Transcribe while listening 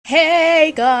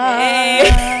Hey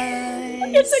guys!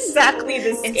 Hey. It's exactly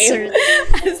the same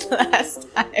as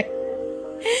last time.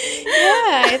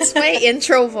 Yeah, it's my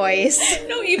intro voice.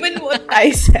 No, even what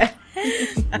I said.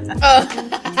 Oh.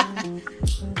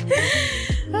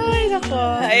 Ay,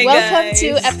 nako. Hi, Welcome guys.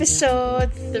 to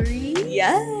episode 3.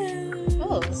 Yeah.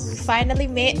 Oh, we finally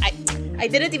made... I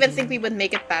didn't even think we would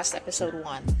make it past episode 1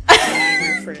 when we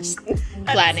were first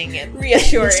planning it.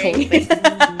 Reassuring.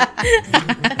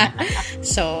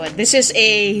 So, this is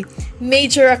a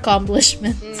major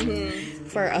accomplishment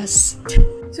for us.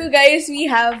 So guys, we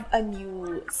have a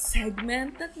new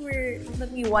segment that we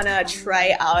wanna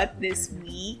try out this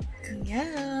week.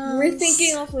 Yeah. We're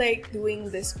thinking of doing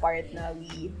this part na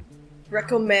we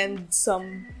recommend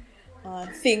some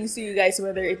things to you guys,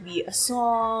 whether it be a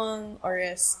song or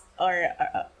a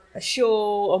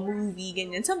show, a movie,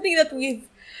 ganyan. Something that we've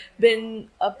been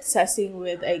obsessing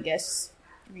with, I guess,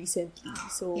 recently.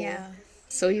 So yeah.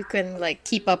 So you can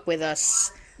keep up with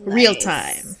us real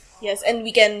time. Yes, and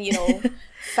we can,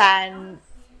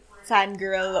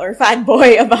 fangirl or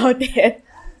fanboy about it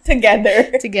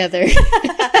together.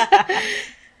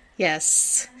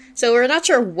 Yes. So we're not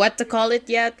sure what to call it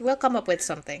yet. We'll come up with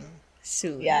something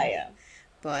soon. Yeah.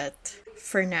 But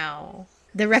for now,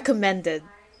 the recommended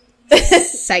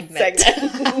segment.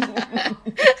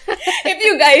 If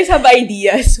you guys have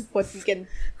ideas what we can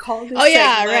call this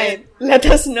segment, right. let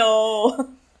us know.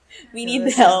 We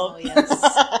need help. Yes.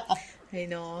 I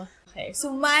know. Okay,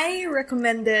 so my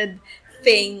recommended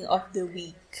thing of the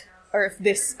week, or of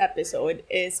this episode,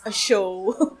 is a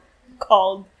show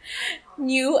called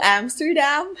New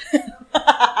Amsterdam.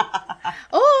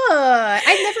 Oh,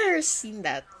 I've never seen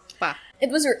that. Pa.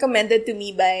 It was recommended to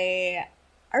me by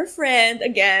our friend,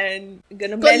 again, I'm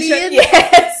gonna Colleen? mention,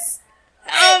 yes!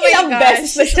 Oh my Ilang gosh.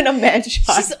 beses na siya na-mention.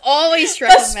 She's always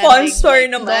recommending Pa-sponsor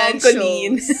naman, long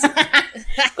Colleen. shows.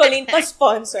 Colleen,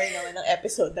 pa-sponsor naman ng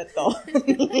episode na to.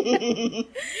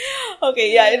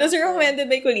 Okay, yeah, it was recommended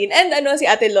by Colleen. And si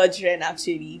Ate Lodge rin,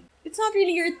 actually. It's not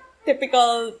really your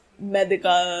typical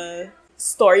medical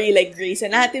story like Grey's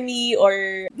Anatomy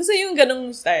or basta yung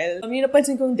ganong style. Yung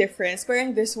napansin kong difference,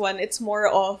 parang this one, it's more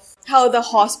of how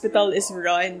the hospital is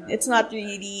run. It's not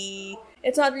really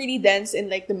dense in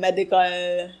the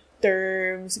medical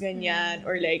terms, ganyan,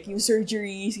 or yung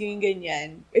surgeries,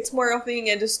 ganyan. It's more of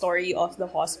the story of the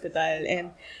hospital.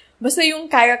 And basta yung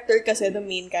character kasi, the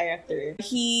main character,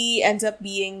 he ends up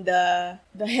being the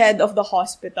head of the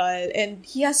hospital, and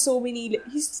he has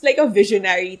he's like a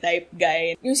visionary type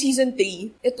guy. Yung season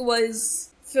 3, it was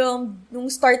filmed nung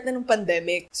start na ng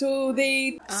pandemic. So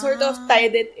they sort of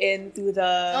tied it into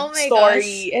the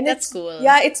story. Gosh, And that's cool.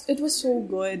 Yeah, it was so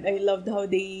good. I loved how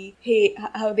they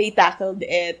tackled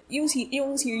it. Yung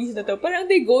series na to, parang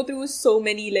they go through so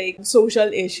many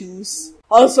social issues.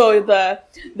 Also the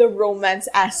romance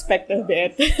aspect of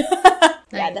it.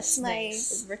 Yeah, that's my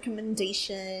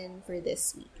recommendation for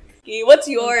this week. Okay, what's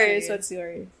yours? Okay. What's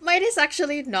yours? Mine is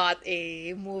actually not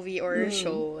a movie or a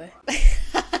show.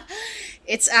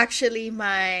 It's actually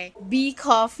my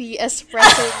B-Coffee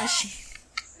espresso machine.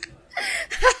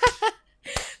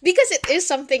 Because it is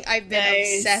something I've been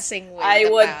obsessing with. I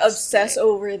the would past, obsess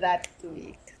over that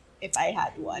too if I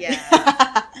had one. Yeah.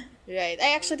 Right.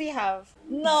 I actually have.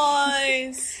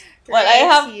 Nice. Right I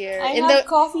have here. I have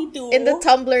coffee too. In the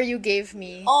tumbler you gave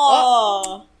me.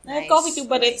 Oh. I have Nice, coffee too,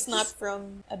 but nice. it's not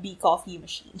from a B-Coffee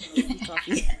machine.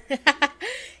 Coffee.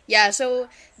 Yeah, so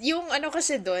yung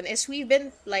kasi doon is we've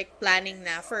been planning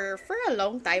na for a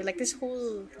long time, this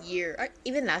whole year, or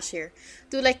even last year,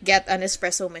 to get an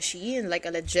espresso machine,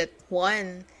 a legit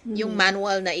one, yung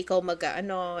manual na ikaw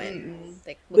and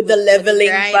With the leveling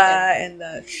grind pa and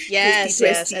the yes,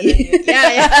 twisty. and then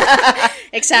yeah,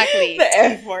 exactly. The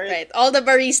effort. Right, all the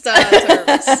barista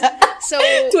terms. So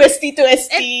Twisty.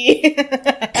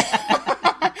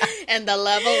 and the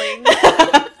leveling.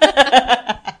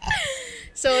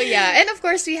 So yeah, and of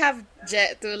course we have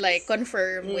Jet to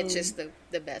confirm which is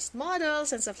the best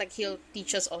models and stuff. He'll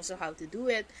teach us also how to do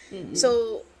it.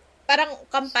 So parang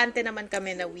kampante naman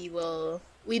kami na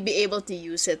we'd be able to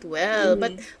use it well.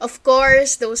 But of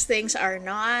course those things are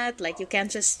not you can't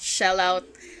just shell out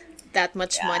that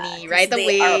much money right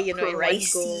away, in one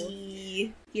go.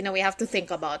 We have to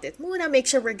think about it muna, make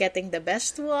sure we're getting the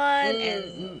best one,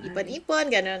 and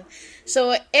ipon-ipon, ganun.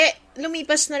 So,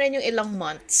 lumipas na rin yung ilang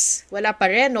months. Wala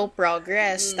pa rin, no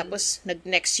progress. Tapos,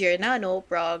 next year na, no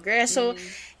progress. So,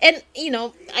 and,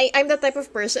 I'm the type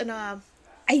of person na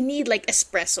I need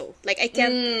espresso. I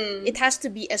can't, it has to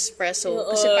be espresso.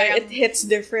 Kasi parang, it hits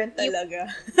different talaga.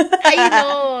 I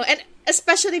know. And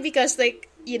especially because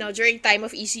during time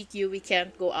of ECQ, we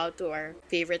can't go out to our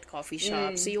favorite coffee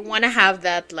shop. So you want to have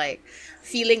that like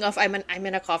feeling of I'm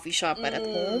in a coffee shop but at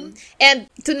home, and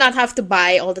to not have to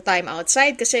buy all the time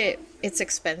outside kasi it's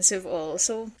expensive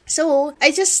also. So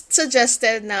I just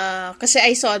suggested na kasi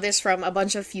I saw this from a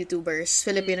bunch of YouTubers,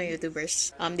 Filipino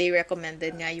YouTubers. They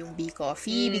recommended nga yung B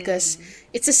coffee because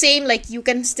it's the same, like you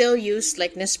can still use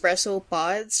like Nespresso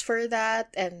pods for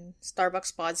that and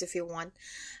Starbucks pods if you want.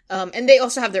 And they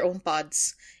also have their own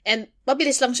pods. And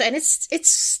mabilis lang siya. And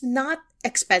it's not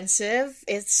expensive.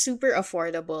 It's super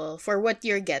affordable for what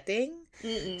you're getting.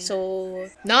 So,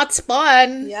 not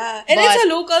Spawn. Yeah. And it's a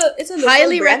local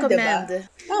highly brand, recommend. diba?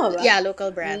 Oh, ba? Yeah, local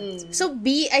brand. So,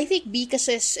 B, I think B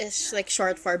kasi is like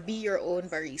short for Be Your Own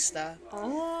Barista.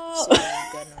 Oh. So,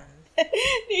 ganun.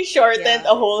 They shortened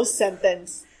a whole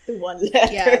sentence to one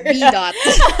letter. Yeah, B dot.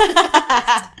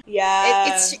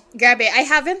 Yeah. It's, grabe, I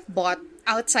haven't bought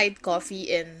outside coffee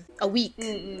in a week,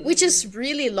 which is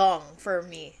really long for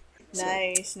me. So,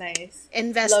 nice.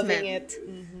 investment. Loving it.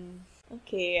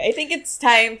 Okay, I think it's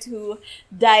time to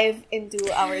dive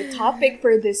into our topic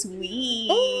for this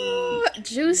week. Oh,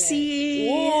 juicy.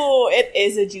 Oh, it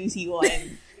is a juicy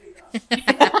one.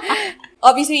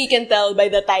 Obviously, you can tell by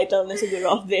the title na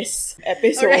siguro of this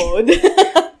episode.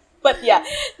 Right. But yeah,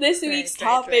 this week's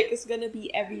topic is gonna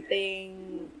be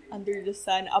everything under the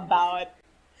sun about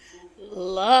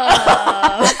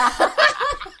love.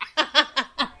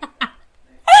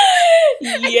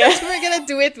 Yeah. I guess we're gonna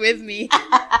do it with me.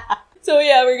 So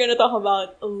yeah, we're gonna talk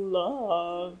about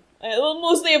love. Well,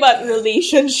 mostly about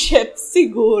relationships,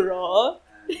 siguro.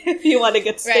 If you want to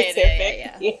get specific.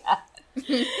 Right, yeah.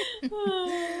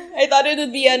 I thought it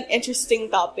would be an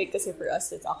interesting topic kasi for us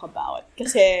to talk about.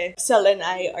 Kasi Sel and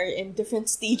I are in different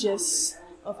stages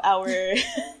of our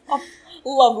of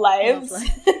love lives.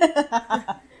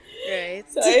 Right.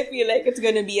 So I feel like it's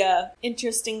gonna be a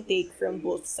interesting take from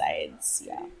both sides.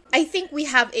 Yeah. I think we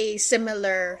have a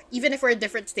similar, even if we're in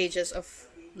different stages of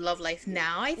love life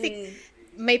now, I think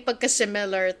may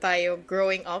pagka-similar tayo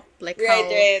growing up. Like how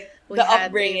right. we The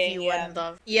had upbringing, a view on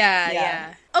love.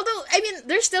 Yeah. Although, I mean,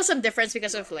 there's still some difference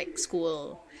because of like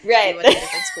school. Right. We went to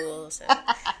different schools.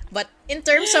 But in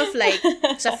terms of like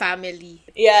sa family,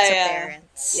 sa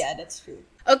parents. Yeah, that's true.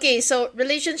 Okay, so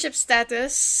relationship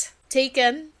status,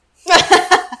 taken.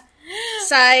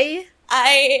 Sai,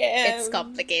 it's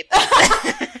complicated.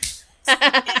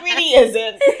 It really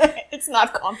isn't. It's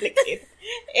not complicated.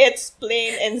 It's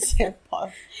plain and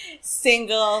simple.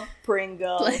 Single,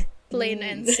 Pringle. Plain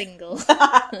and single.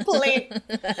 Plain.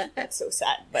 That's so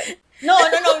sad, but no,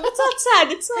 it's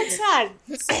not sad.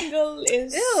 Single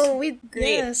is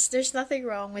great. Yes, there's nothing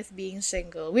wrong with being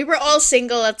single. We were all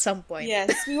single at some point.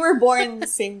 Yes, we were born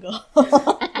single.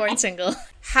 Born single.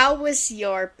 How was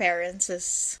your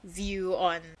parents' view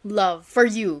on love for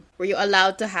you? Were you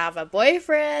allowed to have a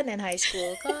boyfriend in high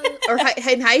school, or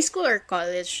in high school or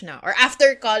college na? Or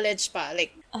after college pa?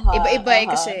 Like, iba-iba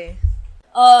kasi.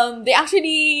 They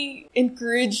actually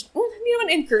encouraged, hindi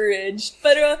naman encouraged,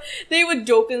 pero they would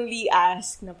jokingly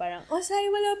ask na parang, Sai,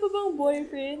 wala pa bang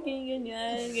boyfriend?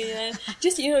 Ganyan.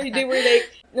 Just, they were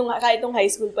like, kahit nung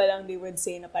high school pa lang, they would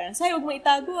say na parang, Sai, huwag mo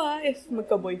itago if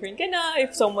magka-boyfriend ka na,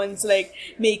 if someone's like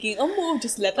making a move,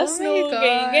 just let us know,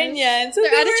 ganyan. So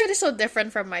their attitude is so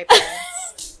different from my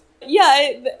parents.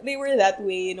 Yeah, they were that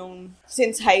way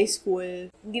since high school.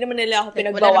 Hindi naman nila ako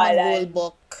pinagbawalan. Wala namang rule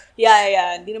book.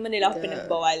 Yeah. Hindi naman nila ako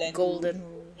pinagbawalan. Golden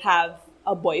rule. Have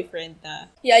a boyfriend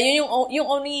na. Yeah, yun yung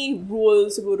only rule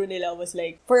siguro nila was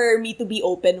like, for me to be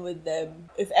open with them.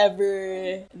 If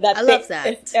ever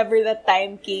If ever that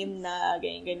time came na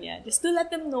ganyan. Just to let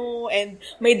them know. And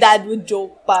my dad would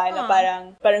joke pa na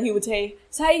parang he would say,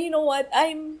 Sai, you know what?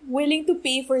 I'm willing to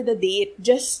pay for the date.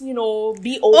 Just,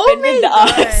 be open with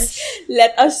us.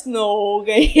 Let us know.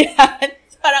 Ganyan.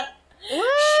 Parang,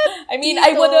 what? I mean,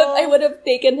 Tito? I would have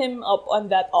taken him up on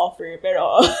that offer,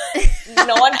 pero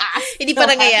no one asked. Hindi pa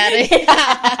nangyayari.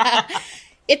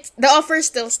 The offer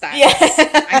still stands. Yes.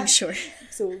 I'm sure.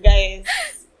 So, guys,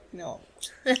 no.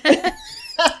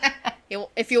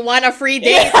 If you want a free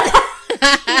date,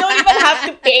 you don't even have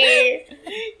to pay.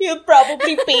 You'll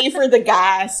probably pay for the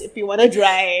gas if you want to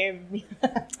drive.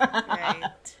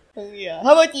 Right. Yeah.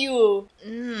 How about you?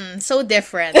 So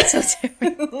different.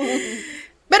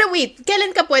 Pero wait,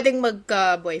 kailan ka pwedeng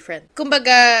mag-boyfriend?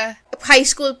 Kumbaga, high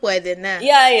school pwede na.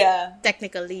 Yeah.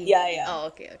 Technically. Yeah.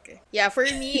 Oh, okay. Yeah, for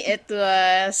me, it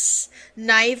was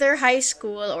neither high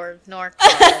school nor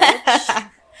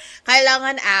college.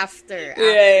 Kailangan after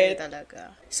Right.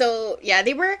 talaga. So, yeah,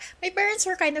 my parents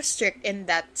were kind of strict in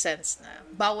that sense na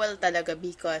bawal talaga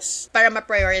because para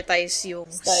ma-prioritize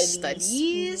yung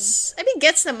studies. I mean,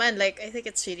 gets naman, like, I think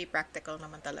it's really practical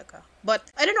naman talaga. But,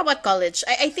 I don't know about college.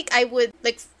 I think I would,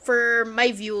 like, for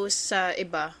my views sa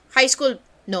iba, high school,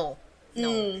 no.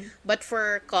 But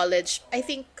for college, I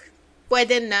think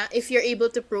pwede na if you're able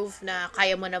to prove na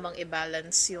kaya mo namang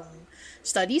i-balance yung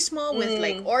studies mo with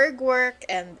like org work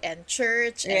and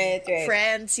church and Right.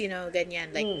 friends,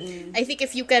 ganyan. Like, I think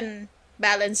if you can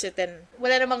balance it, then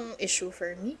wala namang issue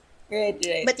for me. Right.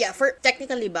 But yeah, for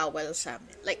technically bawal sa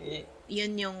amin. Like,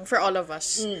 yun yung for all of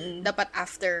us. Dapat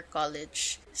after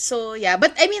college. So, yeah.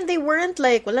 But, I mean, they weren't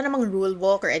like, wala namang rule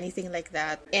book or anything like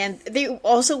that. And they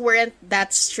also weren't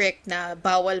that strict na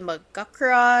bawal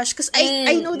magka-crush. Because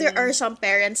I know there are some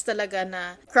parents talaga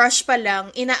na crush pa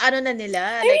lang, inaano na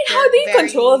nila. I mean, how do you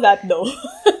control that though?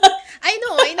 I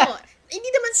know. Hindi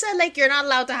naman sa, like, you're not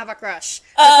allowed to have a crush.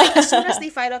 But, like, as soon as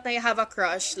they find out na you have a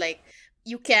crush, like,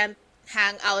 you can't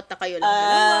hang out na kayo lang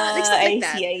dalawa. Like, stuff like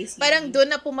that. I see. Parang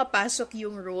doon na pumapasok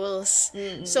yung rules.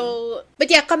 So, but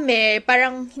yeah, kami,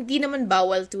 parang hindi naman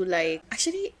bawal to like,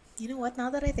 actually, you know what, now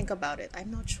that I think about it,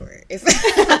 I'm not sure if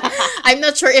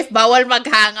bawal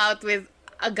mag-hang out with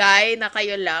a guy na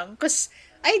kayo lang. Because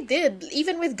I did,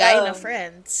 even with guy na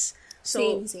friends.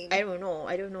 So, Same. I don't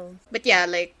know. But yeah,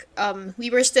 like, we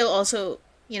were still also,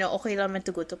 okay naman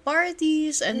to go to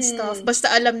parties and stuff.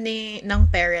 Basta alam ng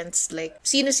parents, like,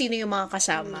 sino-sino yung mga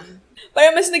kasama.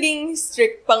 Parang mas naging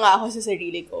strict pa nga ako sa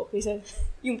sarili ko kaysa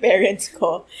yung parents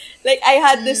ko. Like, I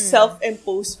had this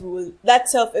self-imposed rule. That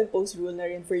self-imposed rule na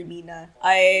rin for me na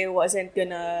I wasn't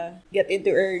gonna get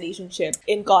into a relationship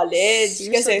in college.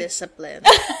 You're so disciplined.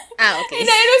 Okay. And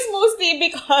it was mostly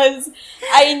because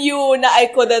I knew na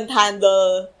I couldn't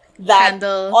handle that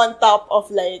on top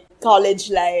of like college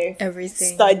life,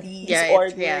 everything, studies,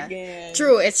 org work. Yeah.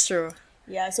 True, it's true.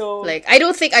 Yeah, so like I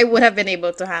don't think I would have been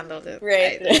able to handle it.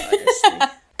 Right.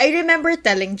 Honestly. I remember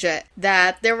telling Jet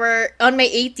that there were, on my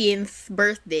 18th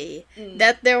birthday,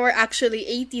 that there were actually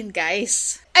 18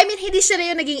 guys. I mean, hindi sila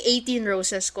yung naging 18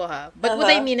 roses ko ha. But what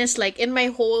I mean is like, in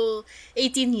my whole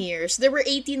 18 years, there were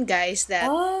 18 guys that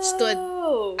stood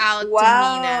out to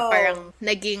me na parang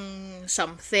naging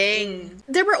something.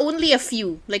 There were only a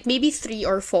few, like maybe 3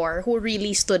 or 4 who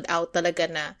really stood out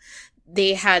talaga na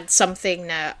they had something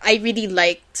na I really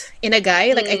liked in a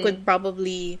guy. Like, I could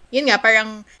probably, yun nga,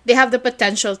 parang they have the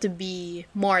potential to be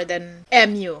more than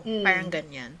MU. Parang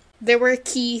ganyan. There were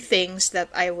key things that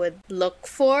I would look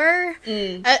for.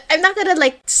 I'm not gonna,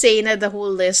 like, say na the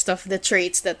whole list of the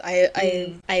traits that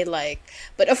I like.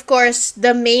 But, of course,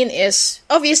 the main is,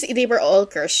 obviously, they were all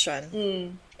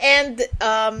Christian. And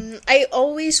I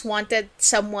always wanted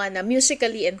someone na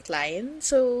musically inclined.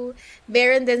 So,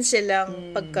 meron din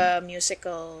silang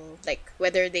pagka-musical, like,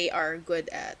 whether they are good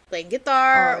at playing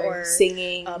guitar or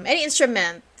singing. Any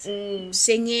instrument.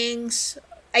 Singings.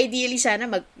 Ideally, sana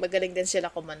magaling din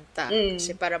sila kumanta.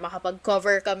 Kasi para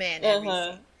makapag-cover kami and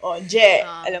everything. Oh, Je,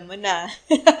 alam mo na.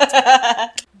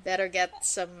 Better get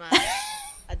some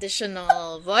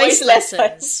additional voice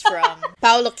lessons from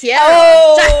Paulo Quiero.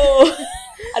 Oh!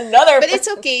 But it's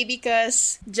okay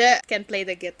because Je can play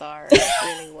the guitar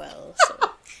really well.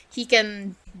 So he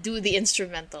can do the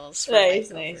instrumentals for my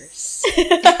covers.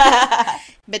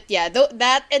 But yeah,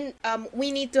 that and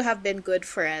we need to have been good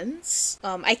friends.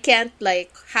 I can't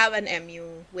like have an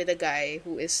MU with a guy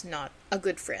who is not a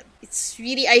good friend. It's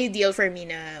really ideal for me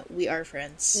na we are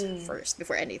friends first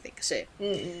before anything. Kasi,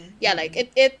 yeah, like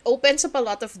it opens up a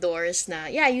lot of doors na,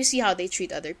 yeah, you see how they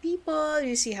treat other people,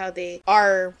 you see how they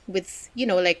are with,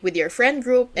 like with your friend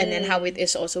group, and then how it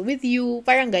is also with you.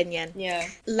 Parang ganyan. Yeah.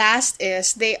 Last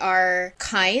is they are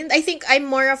kind. I think I'm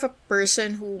more of a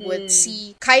person who would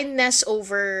see kindness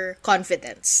over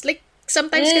confidence. Like,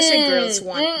 sometimes kasi girls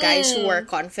want guys who are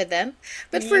confident.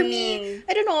 But for me,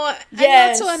 I don't know.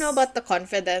 I'm not so about the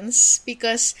confidence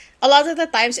because a lot of the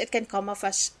times it can come off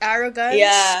as arrogance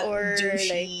or douchey.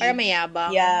 like parang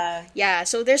mayabang. Yeah. Yeah,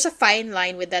 so there's a fine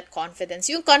line with that confidence.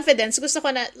 Yung confidence, gusto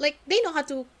ko na, like, they know how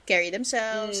to carry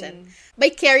themselves and by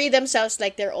carry themselves,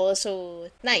 like, they're also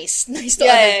nice to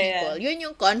other people. Yun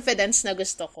yung confidence na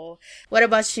gusto ko. What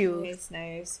about you?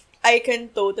 Nice. I can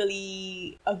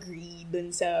totally agree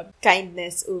dun sa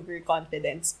kindness over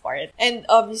confidence part. And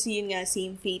obviously, yun nga,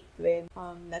 same fate with,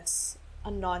 that's a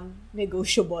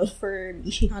non-negotiable for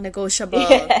me. Non-negotiable.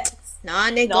 Yes.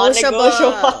 Non-negotiable.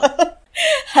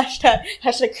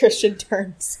 Hashtag Christian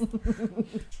terms.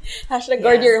 Hashtag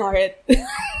guard your heart.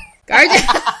 Guard your...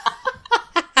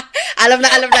 alam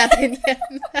natin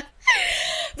yan.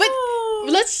 But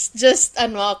let's just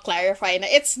clarify na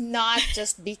it's not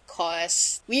just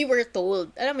because we were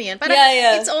told. Alam mo yan? Parang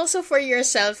it's also for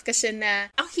yourself kasi na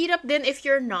ang hirap din if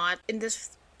you're not in this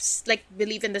like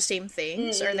believe in the same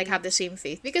things or like have the same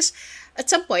faith, because at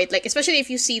some point, like especially if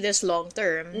you see this long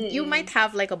term, you might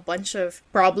have like a bunch of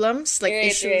problems, like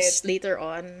issues later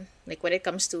on, like when it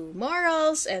comes to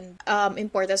morals and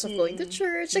importance of going to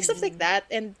church, like stuff like that,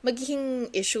 and magiging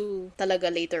issue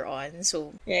talaga later on.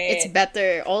 So it's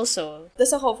better also.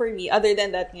 Tas ako for me, other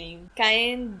than that ngayon,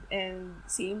 kind and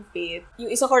same faith, yung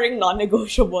isa ko ring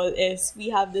non-negotiable is we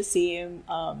have the same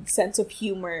sense of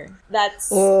humor.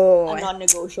 That's a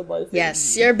non-negotiable for me.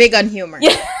 You're big on humor.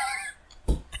 Yeah.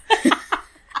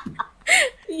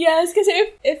 Yes,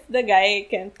 kasi if the guy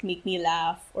can't make me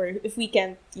laugh, or if we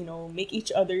can't, make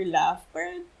each other laugh, or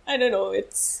I don't know,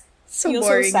 it's so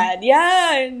boring. So sad.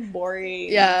 Yeah, and boring.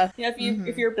 Yeah.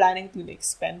 If you're planning to like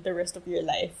spend the rest of your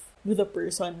life with a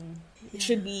person, it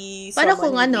should be someone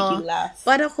who make you laugh.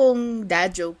 Para kung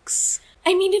dad jokes.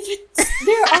 I mean,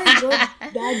 there are good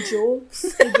dad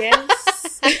jokes, I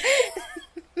guess.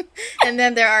 And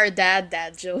then there are dad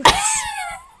jokes.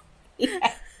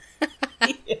 Yeah.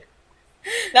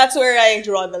 That's where I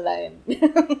draw the line.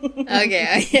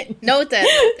 Okay. Noted.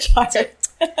 So,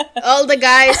 all the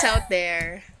guys out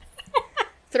there,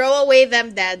 throw away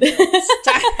them dad jokes.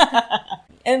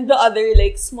 And the other,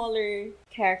 like, smaller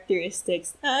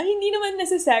characteristics, hindi naman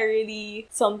necessarily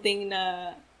something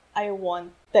na I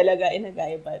want talaga in a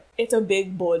guy, but it's a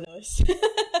big bonus.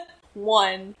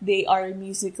 One, they are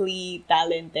musically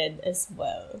talented as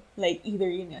well. Like,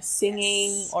 either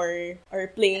singing or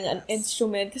playing an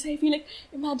instrument. Because I feel like,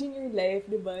 imagine your life,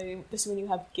 diba? Tapos when you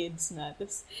have kids na,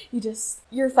 tapos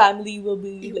your family will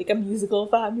be like a musical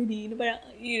family. Diba?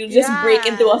 You just break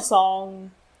into a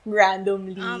song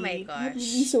randomly. Oh my gosh. That would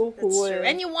be so cool. That's true.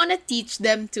 And you want to teach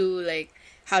them to, like,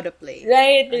 how to play.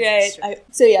 Right.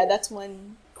 So yeah, that's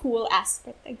one cool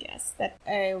aspect, I guess, that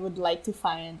I would like to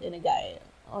find in a guy.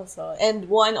 Also. And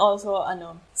one also,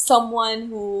 someone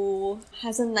who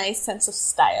has a nice sense of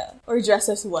style or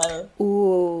dresses well.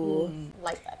 Ooh.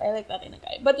 Like that. I like that in a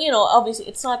guy. But, obviously,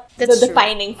 it's not That's the true.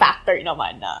 defining factor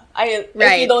naman na. If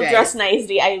you don't dress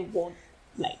nicely, I won't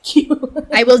like you.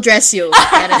 I will dress you.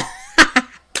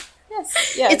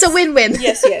 Yes. It's a win-win.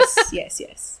 Yes.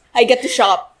 I get to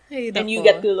shop and you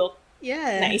get to look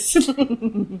nice.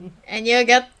 And you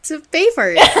get to pay for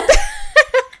it.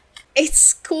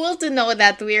 It's cool to know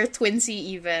that we're twinsy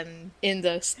even in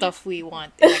the stuff we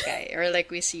want in a guy, or like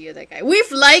we see in a guy.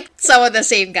 We've liked some of the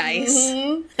same guys.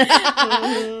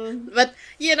 But,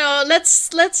 let's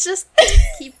just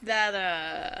keep that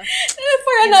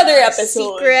for another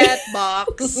episode. Secret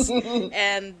box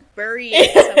and bury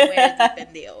it somewhere deep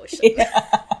in the ocean.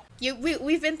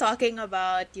 We've been talking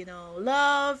about,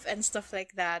 love and stuff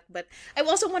like that, but I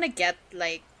also want to get,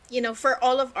 like, for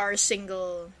all of our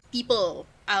single people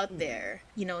out there,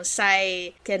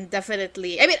 Sai can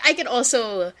definitely, I mean, I can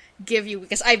also give you,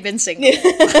 because I've been single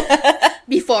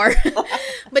before.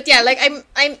 But yeah, like,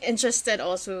 I'm interested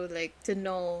also, like, to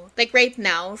know, like, right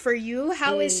now, for you,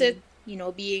 how is it,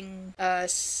 being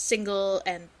single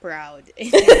and proud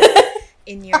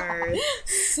in your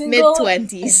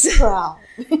mid-20s? Proud.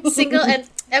 Single and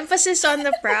emphasis on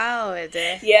the proud.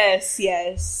 Yes.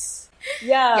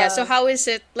 Yeah, so how is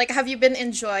it, like, have you been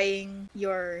enjoying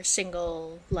your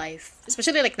single life?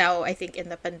 Especially, like, now, I think, in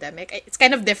the pandemic. It's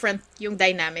kind of different, yung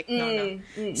dynamic,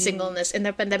 singleness in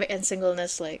the pandemic and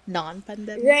singleness, like,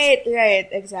 non-pandemic. Right,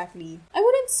 exactly. I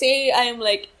wouldn't say I'm,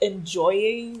 like,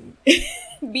 enjoying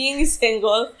being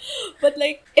single, but,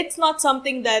 like, it's not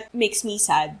something that makes me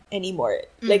sad anymore,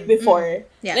 like, before.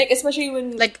 Yeah. Like, especially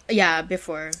when... Like, yeah,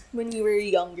 before. When we were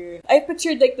younger. I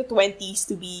pictured, like, the 20s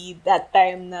to be that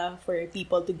time na for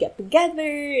people to get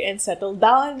together and settle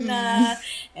down na.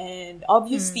 And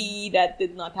obviously, that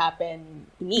did not happen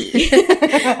to me.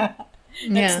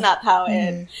 That's not how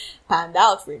it panned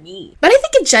out for me. But I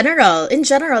think in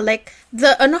general, like,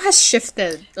 the has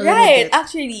shifted a little bit.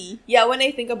 Actually. Yeah, when I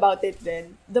think about it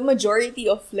then, the majority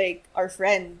of, like, our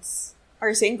friends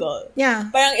are single.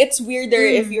 Yeah. Parang it's weirder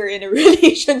if you're in a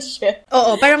relationship.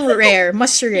 Oo, parang rare.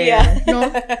 Mas rare. Yeah. No?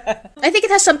 I think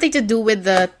it has something to do with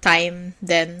the time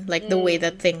then. Like, the way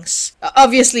that things...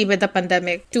 Obviously, with the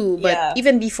pandemic too. But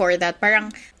even before that,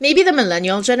 parang maybe the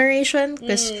millennial generation.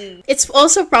 Because it's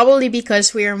also probably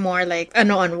because we're more, like,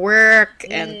 on work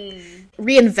and...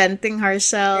 reinventing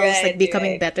ourselves, like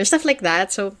becoming better, stuff like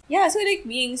that. So yeah, so like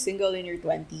being single in your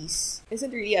 20s isn't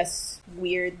really as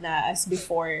weird na as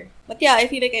before. But yeah, I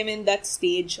feel like I'm in that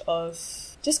stage of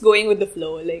just going with the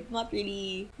flow, like not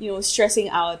really, stressing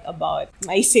out about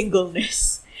my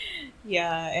singleness.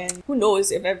 Yeah, and who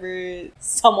knows if ever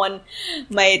someone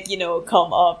might,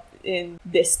 come up in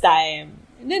this time.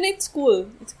 And then it's cool.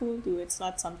 It's cool too. It's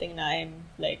not something that I'm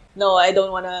like, no,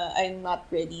 I'm not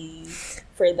ready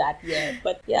for that yet.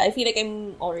 But yeah, I feel like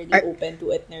I'm already open to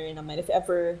it na rin naman. If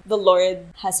ever the Lord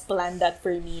has planned that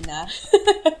for me na.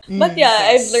 But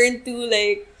yeah, yes. I've learned to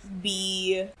like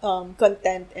be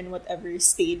content in whatever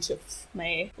stage of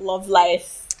my love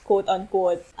life, quote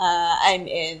unquote, I'm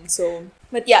in. So,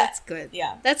 but yeah. That's good.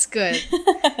 Yeah. That's good.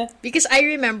 Because I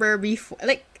remember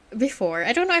before,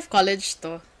 I don't know if college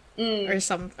to,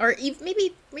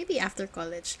 maybe after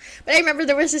college. But I remember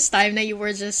there was this time that you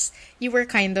were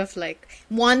kind of like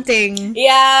wanting.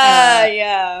 Yeah,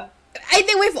 yeah. I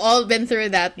think we've all been through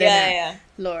that. Yeah.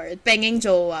 Lord, pengeng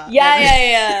jowa.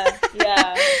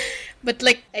 Yeah. But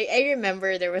like, I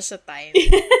remember there was a time.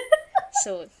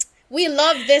 So, we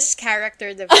love this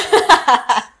character development.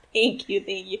 Thank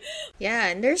you. Yeah,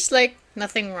 and there's like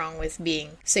nothing wrong with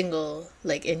being single,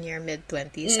 like in your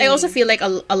mid-20s. I also feel like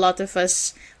a lot of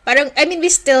us, we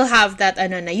still have that,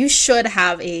 you should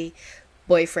have a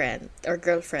boyfriend or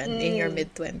girlfriend in your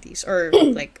mid-20s or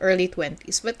like early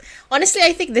 20s. But honestly,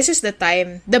 I think this is the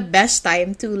best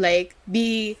time to like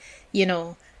be,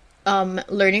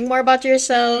 learning more about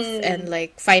yourself and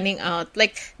like finding out,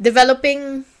 like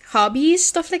developing hobbies,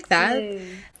 stuff like that.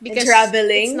 Because and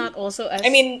traveling. It's not also as...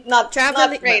 not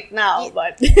traveling, not right now,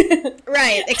 but...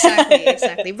 Right,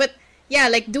 exactly. But yeah,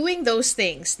 like doing those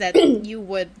things that you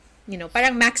would,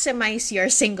 parang maximize your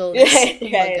singleness.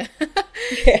 Right.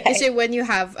 Kasi when you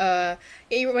have,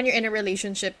 when you're in a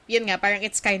relationship, yun nga, parang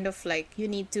it's kind of like, you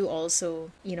need to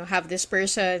also, have this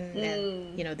person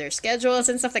and, their schedules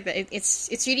and stuff like that.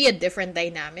 It's really a different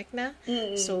dynamic na.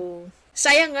 So,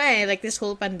 sayang nga like this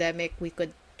whole pandemic, we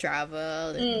could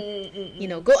travel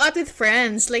and, go out with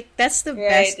friends. Like, that's the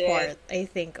best part, I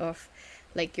think, of,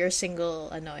 like, your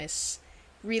single, is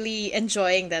really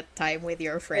enjoying that time with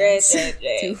your friends.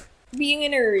 Right. Too. Being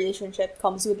in a relationship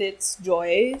comes with its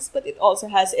joys, but it also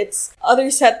has its other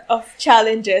set of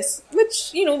challenges,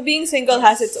 which, being single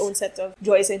has its own set of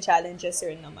joys and challenges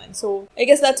rin naman. So, I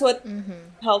guess that's what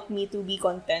helped me to be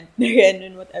content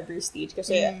in whatever stage.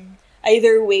 Kasi,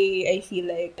 either way, I feel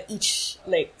like each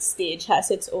like stage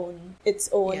has its own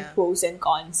pros and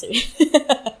cons.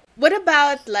 What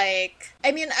about like,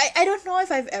 I don't know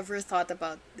if I've ever thought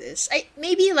about this.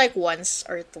 Maybe like once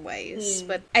or twice,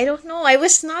 but I don't know. I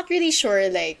was not really sure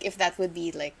like if that would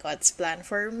be like God's plan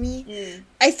for me.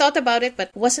 I thought about it but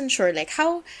wasn't sure like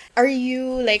how are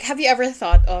you like have you ever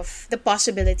thought of the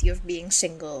possibility of being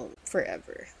single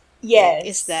forever? Yes. Like,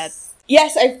 is that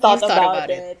Yes, I've thought about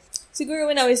it. Siguro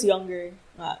when I was younger,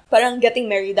 parang getting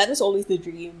married, that was always the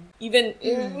dream. Even,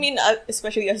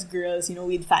 especially as girls,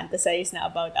 we'd fantasize na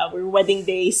about our wedding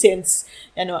day since,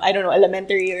 I don't know,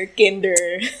 elementary or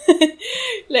kinder.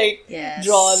 Like,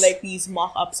 draw like these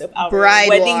mock-ups of our bride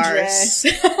wedding wars. dress.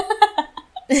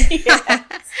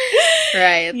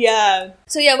 Right. Yeah.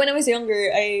 So yeah, when I was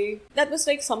younger, that was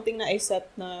like something that I set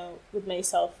na with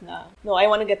myself na, no, I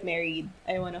want to get married.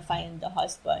 I want to find a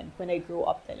husband when I grow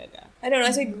up talaga. I don't know,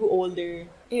 as I grew older,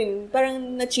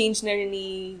 parang na-change na rin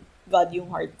ni God yung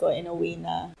heart ko in a way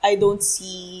na I don't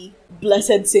see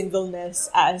blessed singleness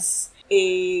as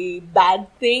a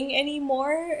bad thing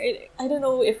anymore. I don't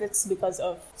know if it's because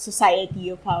of society,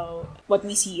 of what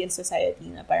we see in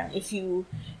society na parang if you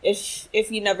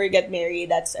never get married,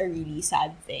 that's a really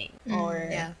sad thing. Or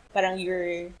parang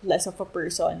you're less of a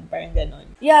person, parang ganon.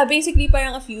 Yeah, basically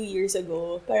parang a few years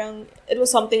ago, parang it was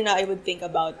something na I would think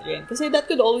about rin. Kasi that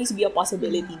could always be a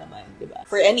possibility naman, diba?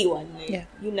 For anyone. Like,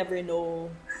 you never know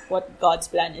what God's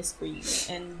plan is for you.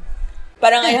 And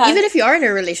parang even if you are in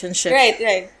a relationship.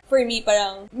 Right. For me,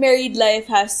 parang married life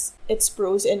has its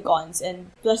pros and cons,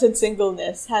 and blessed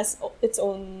singleness has its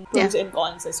own pros and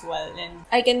cons as well. And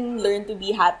I can learn to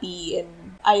be happy in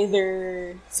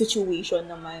either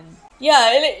situation naman.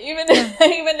 Yeah, even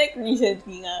like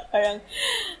recently nga, parang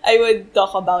I would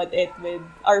talk about it with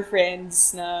our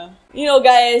friends na,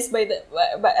 guys, but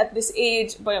at this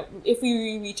age, if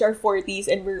we reach our 40s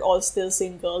and we're all still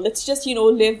single, let's just,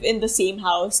 live in the same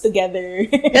house together.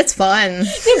 That's fun.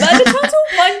 Diba? That sounds so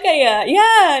fun kaya.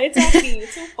 Yeah, exactly.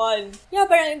 It's so fun. Yeah,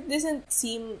 parang it doesn't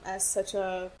seem as such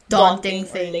a daunting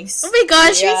thing. Like, oh my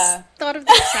gosh, we thought of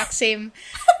the exact same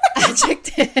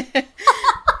adjective.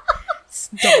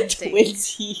 Daunting.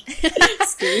 Twinsy.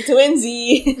 Stay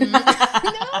twinsy. No.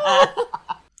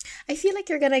 I feel like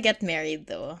you're gonna get married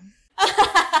though.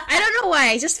 I don't know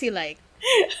why. I just feel like.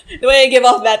 The way I give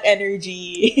off that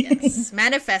energy. Yes.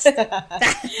 Manifest.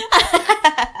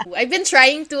 I've been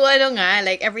trying to,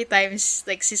 like every time,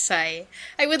 like si Sai,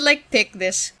 I would like pick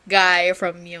this guy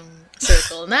from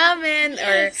circle namin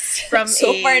or from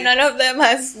So far, none of them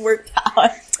has worked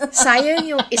out. sayang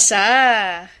yung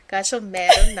isa. Kaso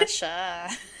meron na siya.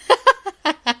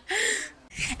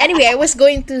 Anyway, I was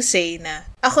going to say na,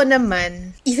 ako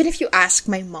naman, even if you ask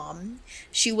my mom,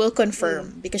 she will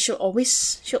confirm because she'll always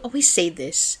say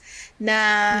this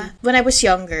na when I was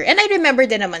younger, and I remember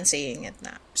din naman saying it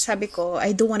na, sabi ko,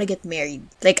 I don't want to get married.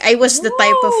 Like, I was the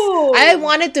type of, I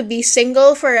wanted to be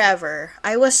single forever.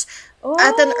 I was,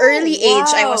 at an early age,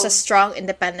 I was a strong,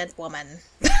 independent woman.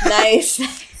 Nice.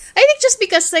 I think just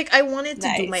because, like, I wanted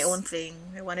to do my own thing.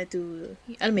 I wanted to,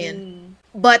 alam mo yun.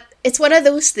 But it's one of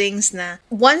those things na,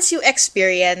 once you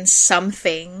experience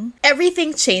something,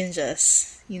 everything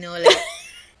changes. You know, like,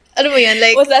 alam mo yun,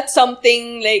 like... Was that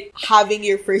something like having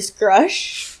your first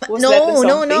crush?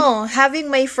 No. Having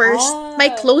my my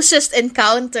closest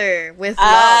encounter with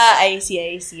love. I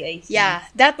see. Yeah,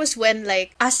 that was when,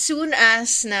 like, as soon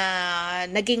as na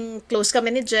naging close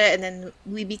kami ni Je, and then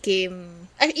we became,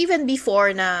 even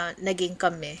before na naging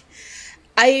kami,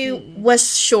 I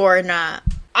was sure na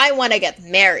I want to get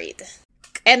married.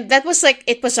 And that was like,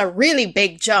 it was a really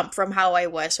big jump from how I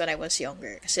was when I was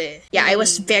younger. Kasi, I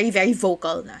was very, very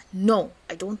vocal na, no,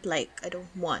 I don't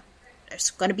want. I'm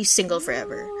just gonna be single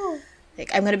forever. Like,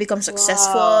 I'm gonna become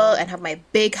successful and have my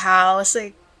big house.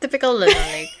 Like, typical,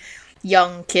 like,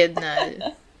 young kid na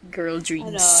girl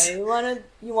dreams. You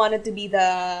wanted to be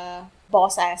the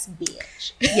boss-ass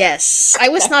bitch. Yes. I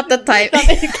was not the type...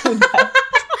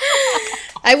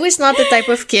 I was not the type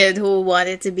of kid who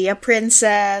wanted to be a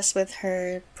princess with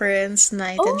her prince,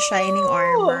 knight, and shining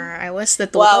armor. I was the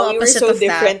total opposite of that.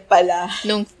 Wow, we were so different pala.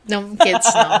 Nung kids,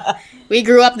 no. We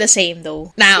grew up the same,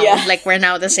 though. Now, like, we're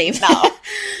now the same. Now.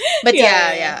 But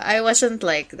yeah, I wasn't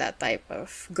like that type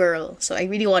of girl. So I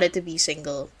really wanted to be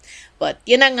single. But,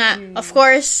 yun na nga, of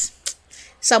course,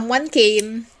 someone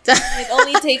came. It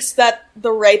only takes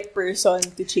the right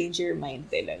person to change your mind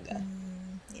talaga.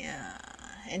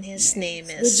 And his name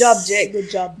is... Good job, Jay. Good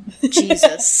job.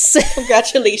 Jesus.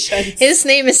 Congratulations. His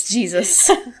name is Jesus.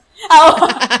 Sorry.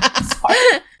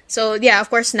 So, yeah, of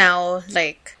course now,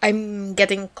 like, I'm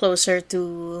getting closer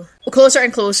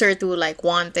and closer to, like,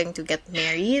 wanting to get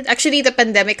married. Actually, the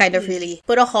pandemic kind of really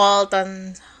put a halt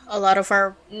on a lot of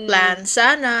our plans,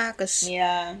 sana, because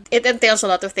it entails a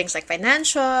lot of things like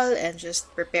financial and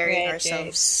just preparing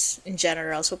ourselves in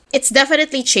general. So it's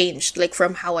definitely changed, like,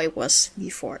 from how I was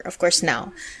before. Of course,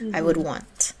 now I would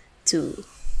want to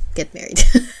get married.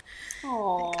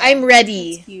 Aww, I'm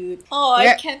ready. That's cute. Oh,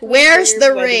 I can't wait. Where's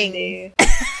the ring?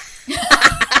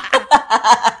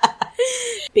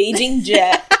 Paging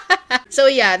Jet. So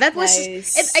yeah, that was,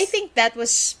 nice. And I think that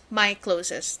was my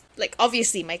closest, like,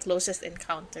 obviously my closest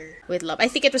encounter with love. I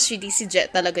think it was really si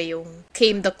Jet talaga yung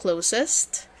came the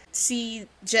closest. Si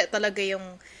Jet talaga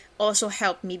yung also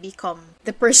helped me become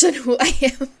the person who I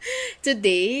am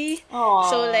today. Aww.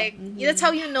 So like, that's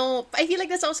how you know, I feel like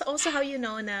that's also how you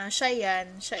know na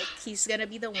he's gonna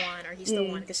be the one, or he's the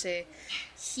one kasi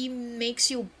he makes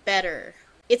you better.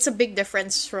 It's a big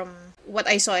difference from what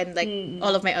I saw in, like,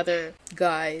 all of my other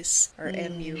guys or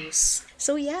MUs.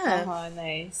 So, yeah.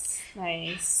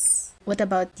 Nice. What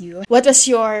about you? What was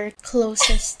your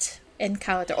closest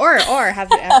encounter? Or have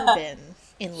you ever been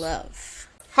in love?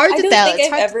 Hard to tell. It's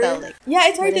hard to tell. Like, yeah,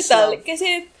 it's hard to tell.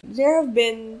 Kasi there have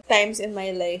been times in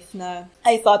my life na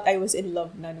I thought I was in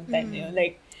love na nung time na yun.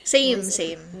 Like, same.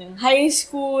 High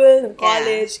school,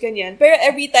 college, ganyan. Pero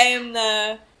every time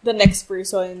na the next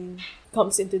person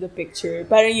comes into the picture,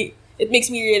 parang it makes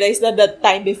me realize that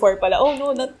time before pala, oh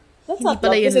no, that's not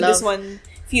love. Kasi this one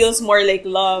feels more like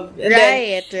love. And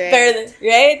right.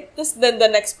 Tapos then the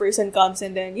next person comes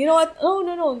and then, you know what? Oh,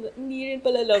 no, hindi rin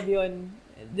pala love yun.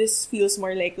 This feels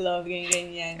more like love,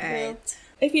 ganyan. Right.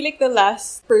 I feel like the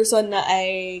last person na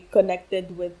I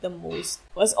connected with the most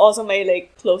was also my,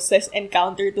 like, closest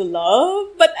encounter to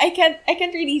love. But I can't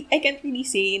really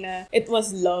say na it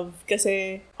was love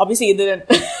kasi obviously it didn't.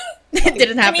 It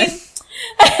didn't happen.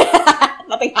 I mean,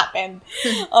 nothing happened.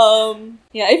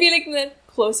 I feel like the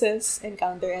closest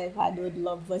encounter I've had with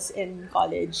love was in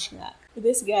college nga.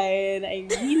 This guy that I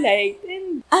really liked.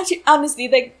 And actually, honestly,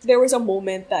 like, there was a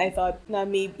moment that I thought na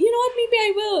maybe, you know what, maybe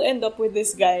I will end up with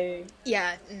this guy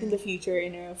in the future,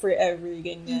 forever,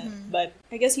 ganyan. But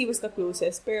I guess he was the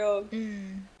closest. Pero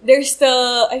there's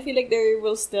still, I feel like there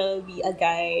will still be a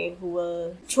guy who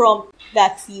will trump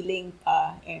that feeling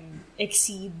and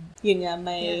exceed,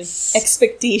 my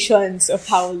expectations of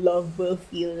how love will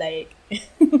feel like.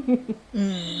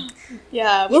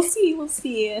 Yeah, we'll see. We'll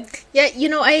see. Yeah,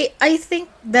 I think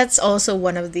that's also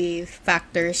one of the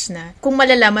factors na kung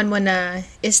malalaman mo na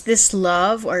is this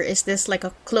love or is this like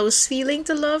a close feeling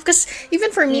to love? Because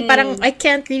even for me, parang I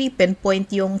can't really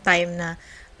pinpoint yung time na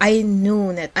I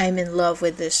knew that I'm in love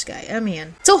with this guy. I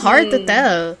mean, so hard to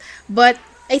tell. But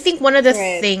I think one of the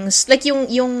things, like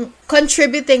yung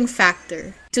contributing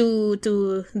factor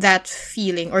to that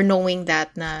feeling or knowing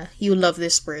that na you love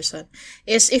this person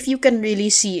is if you can really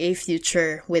see a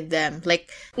future with them, like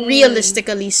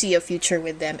realistically see a future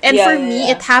with them. And for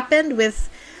me, it happened with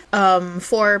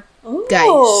 4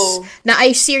 guys. Now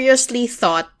I seriously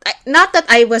thought, not that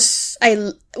I was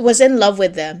in love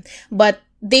with them, but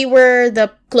they were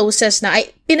the closest na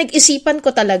pinag-isipan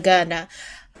ko talaga na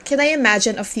can I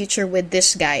imagine a future with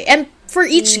this guy? And for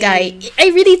each guy, I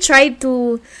really tried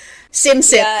to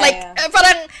Sims it.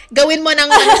 Parang gawin mo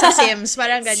ng sa Sims.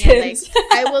 Parang ganyan. Sims.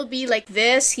 Like, I will be like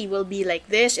this, he will be like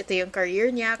this. Ito yung career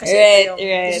niya. Kasi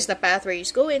this is the path where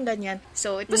he's going. Ganyan.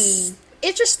 So, it was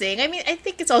interesting. I mean, I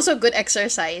think it's also a good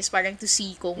exercise parang to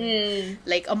see kung,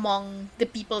 like, among the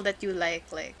people that you like,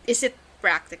 is it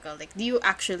practical? Like, do you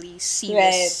actually see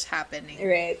this happening?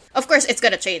 Right. Of course, it's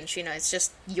gonna change. It's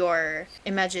just your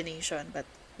imagination. But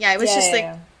yeah, it was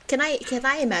can I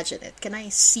imagine it? Can I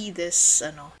see this?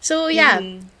 So yeah,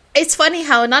 it's funny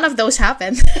how none of those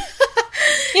happened.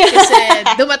 Kasi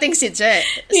dumating si Je.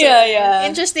 So,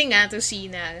 interesting nga to see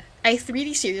na I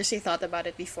really seriously thought about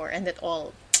it before and it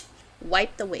all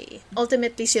wiped away.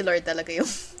 Ultimately, si Lord talaga yung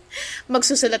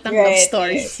magsusulat ng love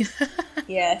story.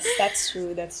 Yes, that's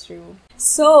true.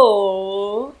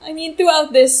 So, I mean, throughout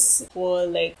this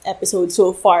whole episode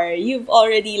so far, you've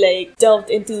already delved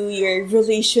into your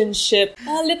relationship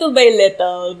little by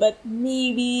little, but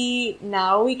maybe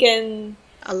now we can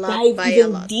dive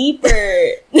even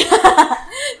deeper.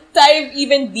 Dive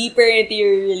even deeper into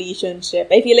your relationship.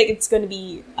 I feel like it's gonna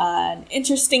be an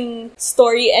interesting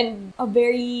story and a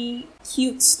very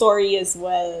cute story as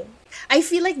well. I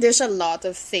feel like there's a lot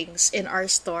of things in our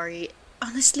story.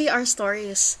 Honestly, our story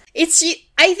is...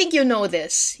 I think you know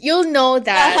this. You'll know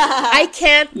that I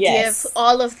can't give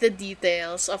all of the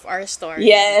details of our story.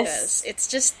 Yes. Because it's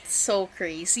just so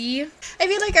crazy. I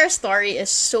feel like our story is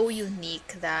so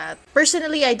unique that...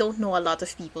 Personally, I don't know a lot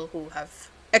of people who have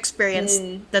experienced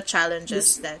the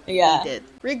challenges that we did.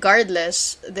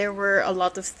 Regardless, there were a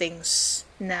lot of things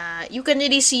na you can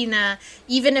really see na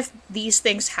even if these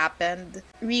things happened,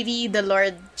 really the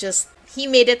Lord He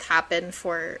made it happen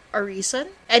for a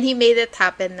reason. And He made it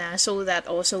happen na so that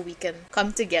also we can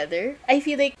come together. I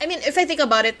feel like, if I think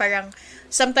about it, parang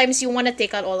sometimes you want to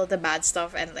take out all of the bad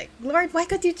stuff and Lord, why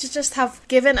could you just have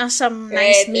given us some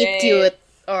nice meet cute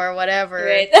or whatever?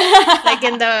 Right. Like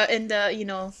in the,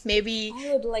 maybe...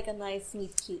 I would like a nice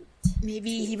meet cute.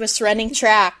 Maybe he was running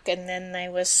track and then I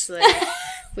was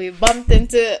we bumped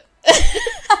into...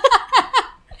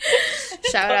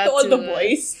 Shout out to all the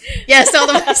boys. Yes, to all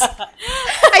the boys.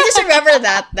 I just remember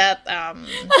that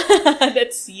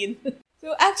that scene.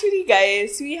 So actually,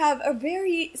 guys, we have a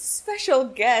very special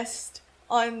guest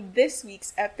on this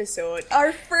week's episode.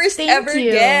 Our first ever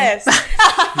guest.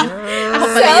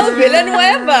 Sel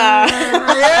Villanueva.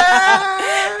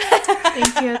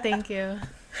 Thank you.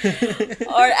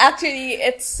 Or actually,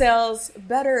 it's Sel's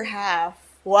better half.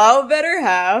 Wow, better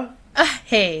half.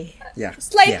 Hey. Yeah.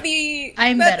 Slightly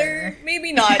I'm better.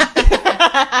 Maybe not.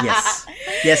 Yes.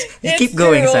 You keep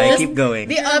going, Sai. Keep going.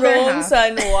 The other half.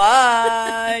 San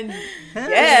Juan.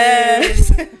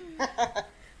 Yes.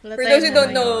 For those who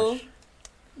don't know,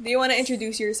 do you want to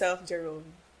introduce yourself, Jerome?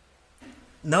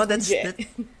 No, that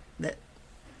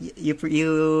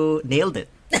you nailed it.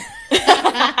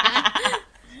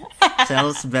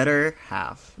 Sells better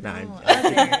half. No,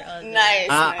 Other. Nice.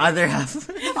 Other half.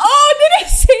 Oh, did I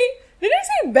say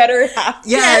better half?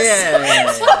 Yeah.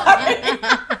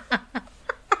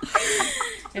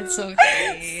 It's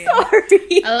okay.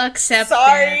 Sorry. I'll accept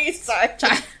Sorry.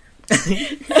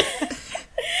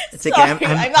 It's okay.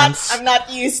 I'm not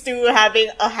used to having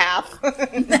a half.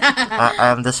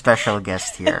 I'm the special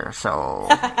guest here, so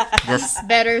just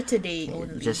better today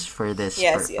only. Just for this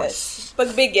yes, purpose.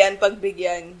 Yes.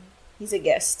 Pagbigyan. He's a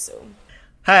guest, so.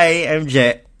 Hi, I'm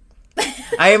Je.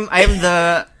 I'm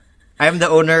the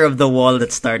owner of the wall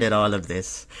that started all of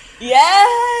this.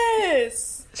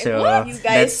 Yes. So you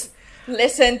guys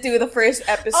listen to the first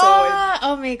episode.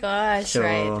 Oh my gosh! So,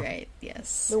 right.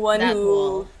 Yes. The one that who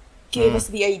wall. gave us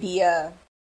the idea.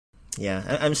 Yeah,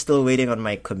 I'm still waiting on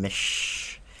my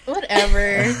commish.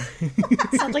 Whatever.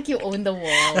 It's not like you own the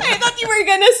wall. I thought you were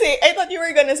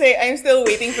gonna say I'm still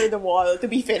waiting for the wall to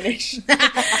be finished.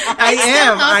 I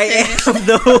am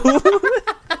though.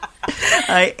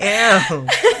 I am.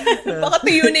 Baka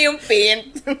tuyo na yung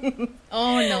paint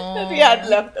Oh that no. we had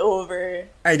left over.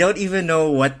 I don't even know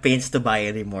what paints to buy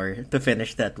anymore to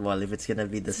finish that wall if it's gonna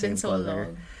be the It's been same so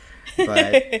color. long.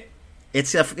 But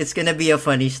it's gonna be a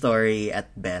funny story at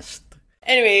best.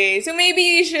 Anyway, so maybe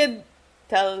you should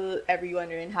tell everyone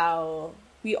rin how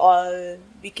we all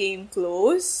became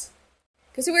close.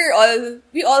 Because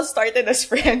we all started as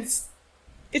friends.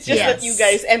 It's just that Yes. you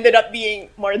guys ended up being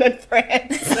more than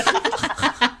friends.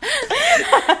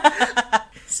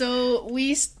 So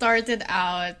we started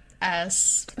out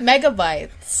as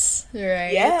megabytes,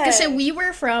 right? Yeah. Kasi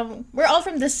we're all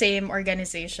from the same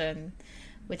organization,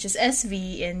 which is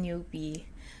SV in UP.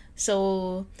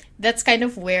 So that's kind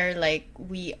of where like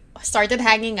we started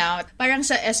hanging out. Parang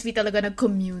sa SV talaga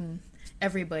nag-commune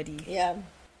everybody. Yeah.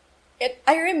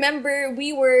 I remember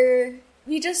we were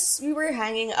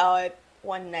hanging out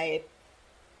one night.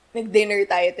 Nag-dinner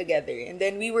tayo together. And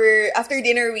then after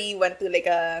dinner, we went to like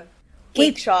a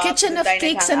cake shop. Kitchen Doon of tayo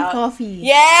Cakes nag-hang and out. Coffee.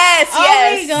 Yes! Oh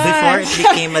Yes! my God. Before it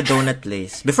became a donut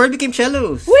place. Before it became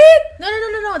Cellos. Wait! No.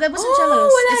 That wasn't Oh,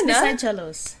 Cellos. wala It's na? beside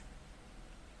Cellos.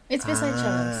 It's beside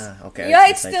Cellos. Okay. Yeah,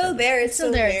 it's still there. It's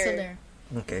still there. It's still there.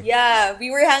 Okay. Yeah, we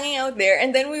were hanging out there.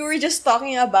 And then we were just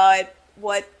talking about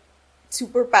what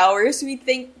superpowers we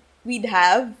think we'd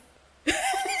have.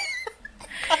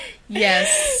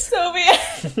 Yes. So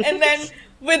and then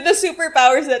with the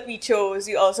superpowers that we chose,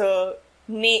 we also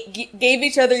gave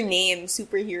each other names,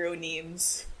 superhero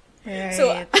names. Right.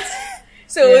 So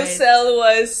Right. Cell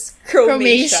was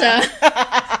Chromatia.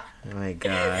 Chromatia. Oh my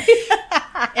gosh.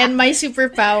 And my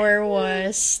superpower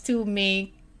was to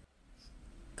make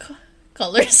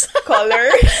colors. Color.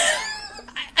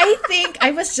 I think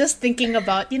I was just thinking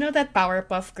about, that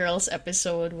Powerpuff Girls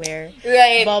episode where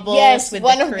Right. Bubbles Yes, with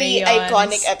one the of crayons. the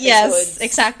iconic episodes. Yes,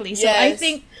 exactly. So I Yes.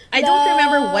 think I don't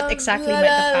remember what exactly La,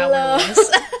 the power la, was.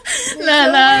 La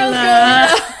la la.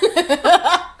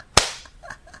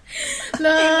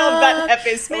 Love that Love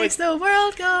episode. makes the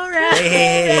world go round.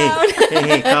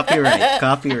 Hey,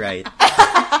 copyright.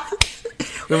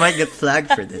 We might get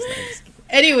flagged for this.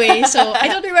 Anyway, so I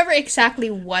don't remember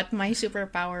exactly what my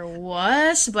superpower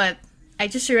was, but I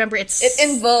just remember It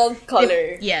involved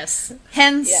color. Yes.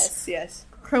 Hence, Yes.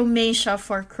 Chromatia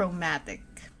for chromatic.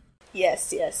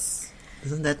 Yes.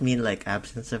 Doesn't that mean like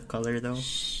absence of color though?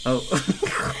 Oh.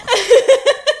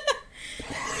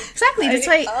 Exactly. That's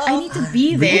why I need to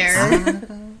be there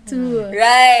to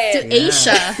Right.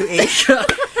 Asia. To Asia.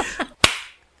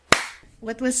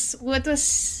 What was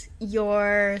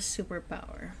your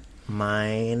superpower?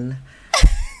 Mine.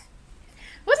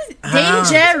 What is it? Remember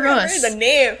Dangerous. the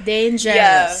name.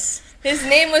 Dangerous. His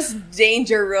name was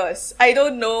Dangerous. I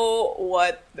don't know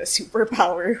what the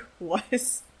superpower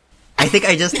was. I think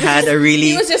I just had a really.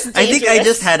 He was just I think I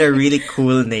dangerous. just had a really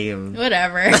cool name.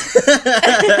 Whatever.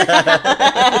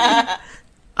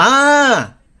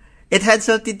 It had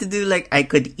something to do like I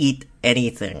could eat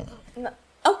anything.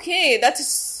 Okay, that's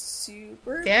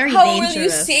super. Very how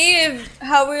dangerous.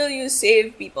 How will you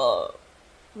save people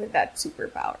with that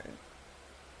superpower?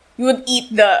 You would eat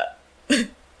the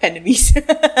enemies.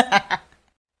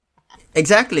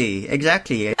 Exactly.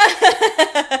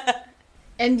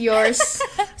 And yours,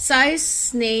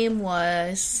 Sai's name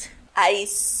was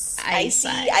Icy. I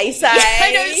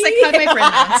know, it's like, how do I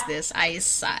pronounce this?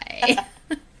 Isai.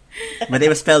 But it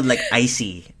was spelled like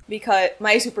icy. Because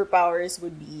my superpowers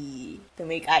would be to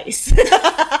make ice.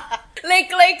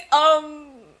 like, do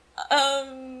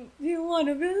you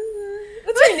wanna be?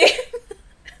 What's her name?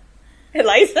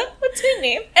 Eliza? What's her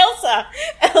name? Elsa.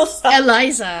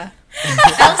 Eliza.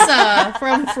 Elsa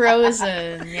from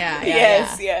Frozen. Yeah.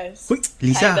 Yes. Wait,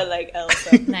 Lisa. Kinda like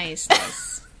Elsa. Nice.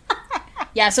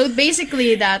 Yeah, so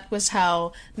basically that was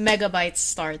how Megabytes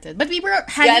started. But we were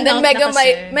hanging And then out na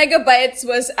kasi. Megabytes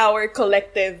was our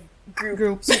collective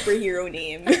group superhero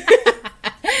name.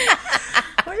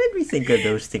 Why did we think of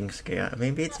those things? Kaya?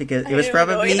 Maybe it's because it was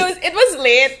probably. It was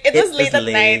late. It was late at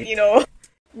late. night,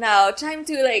 Now, time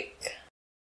to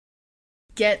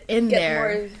Get in get there.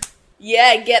 more.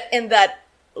 Yeah, get in that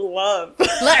love. Get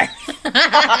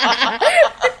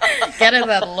in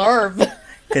that lurb.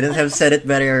 Couldn't have said it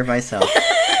better myself.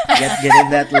 Getting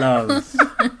that love.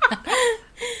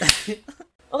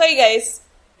 Okay, guys.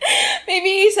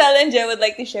 Maybe Sal and Joe would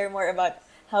like to share more about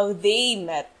how they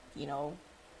met.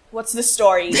 What's the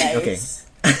story, guys? Okay.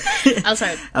 I'll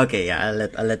start. Okay, yeah,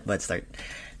 I'll let Bud start.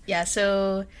 Yeah,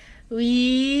 so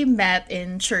we met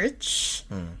in church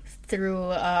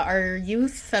through our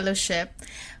youth fellowship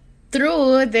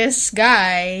through this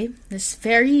guy, this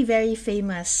very, very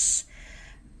famous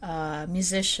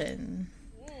musician,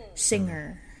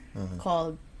 singer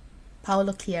called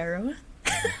Paulo Quiero.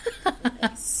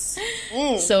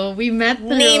 So we met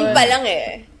through... Name pa lang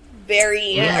eh.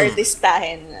 Very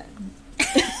artistahin.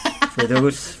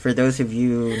 For those of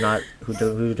you who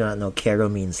do not know,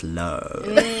 Kero means love.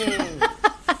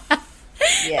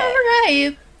 Yeah.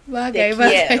 Alright. Bagay,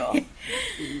 bagay.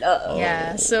 Love.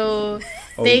 Yeah, so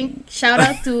shout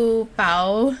out to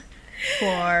Pao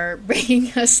for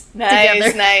bringing us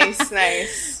together.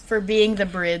 Nice. For being the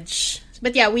bridge.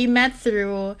 But yeah, we met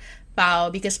through Pao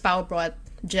because Pao brought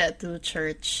Jet to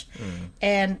church.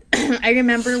 And I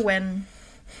remember when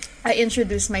I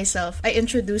introduced myself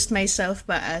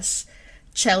ba as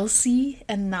Chelsea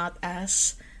and not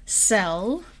as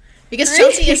Cell. Because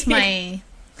Chelsea is my...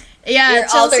 Yeah, Your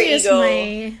Chelsea alter is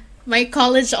ego. my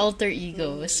college alter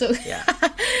ego. So, Yeah.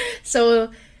 so,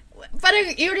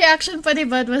 parang yung reaction pa ni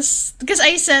Bud was, because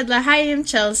I said, like, hi, I'm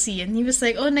Chelsea. And he was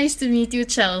like, oh, nice to meet you,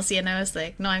 Chelsea. And I was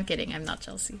like, no, I'm kidding. I'm not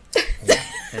Chelsea.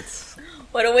 It's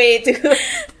What a way to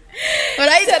But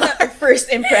I set up our first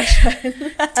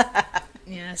impression.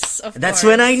 Yes, of course. that's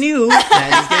when I knew. Nah,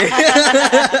 just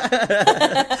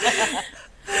kidding.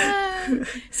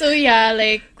 So yeah,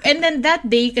 like, and then that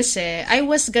day kasi, I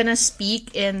was gonna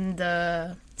speak in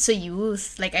sa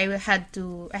youth. Like, I had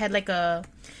like a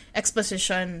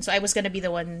exposition. So I was gonna be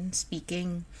the one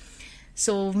speaking.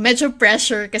 So medyo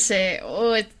pressure kasi,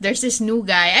 there's this new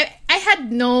guy. I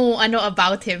had no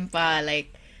about him pa.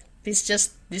 Like, he's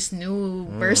just this new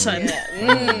person.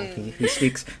 He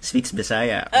speaks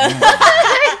Bisaya.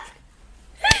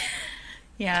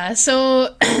 Yeah,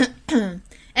 so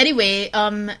anyway,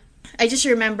 I just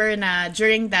remember na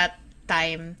during that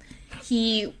time,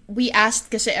 we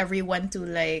asked kasi everyone to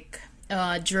like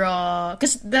draw,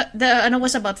 because the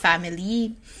was about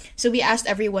family. So we asked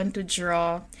everyone to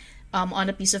draw on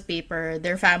a piece of paper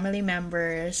their family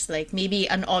members, like maybe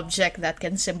an object that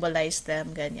can symbolize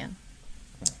them, ganyan.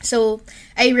 So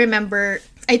I remember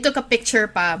I took a picture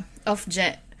pa of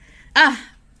Jet.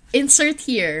 Insert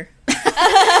here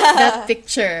that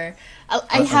picture.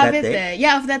 I have it there.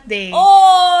 Yeah, of that day.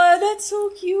 Oh, that's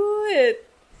so cute.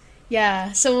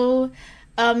 Yeah, so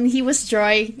he was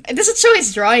drawing. It doesn't show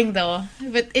his drawing though,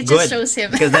 but it just shows him.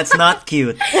 Because that's not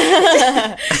cute.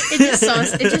 It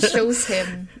just shows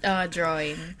him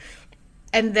drawing.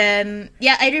 And then,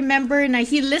 yeah, I remember na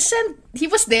he listened. He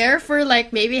was there for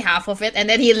like maybe half of it, and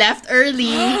then he left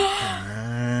early.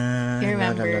 You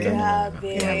remember? No. I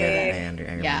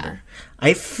remember. Yeah.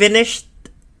 I finished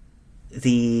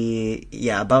the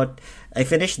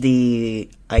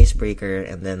icebreaker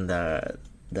and then the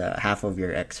half of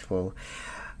your expo,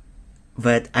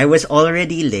 but I was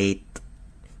already late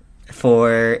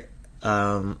for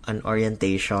an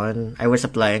orientation. I was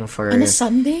applying for On a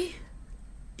Sunday?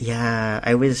 Yeah,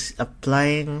 I was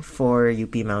applying for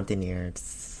UP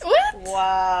Mountaineers. What?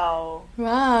 Wow.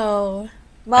 Wow.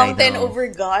 Mountain I know. over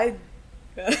God.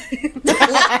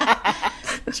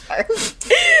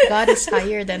 God is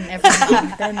higher than every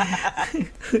mountain.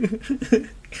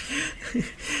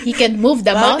 He can move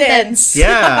the mountains.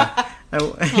 Yeah.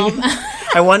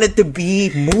 I wanted to be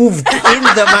moved in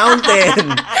the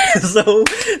mountain. So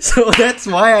that's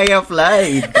why I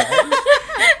applied.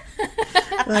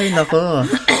 Ay, nako.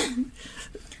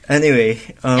 Anyway,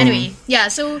 yeah,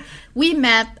 so we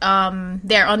met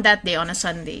there on that day on a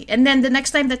Sunday. And then the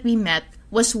next time that we met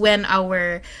was when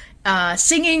our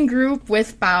singing group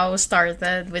with Pao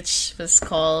started, which was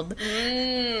called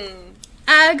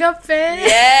Agape.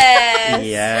 Yes.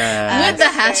 yeah. With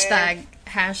the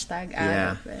hashtag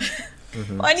Yeah. Agape.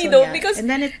 Funny So, though, yeah. because And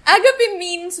then agape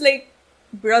means like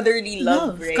brotherly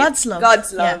love, Love. right? God's love.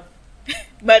 God's love.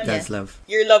 But That's love.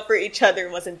 your love for each other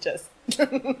wasn't just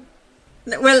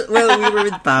Well, we were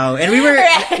with Pao, and we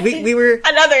were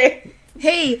another.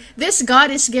 Hey, this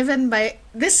God is given by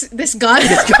this God.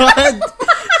 God.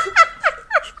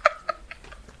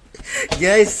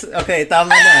 Guys, okay, tama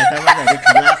na. It's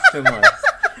blasphemous.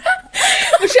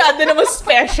 Masyado naman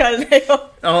special na yun.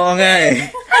 Oo nga eh.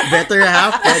 Better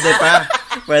half,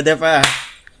 pwede pa.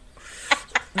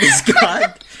 This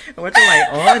God. What am I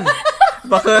on?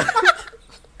 Baka...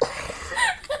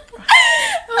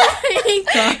 Oh my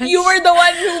God. You were the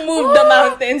one who moved the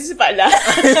mountains pala.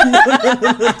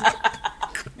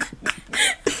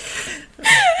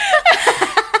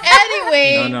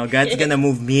 Anyway, No, God's gonna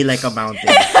move me like a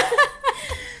mountain.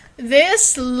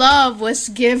 this love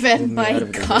was given by out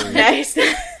of the God. blue. Nice.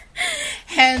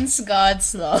 Hence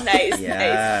God's love. Nice.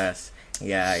 Yes.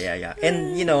 Yeah.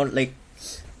 And, like,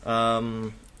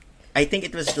 I think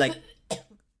it was, like,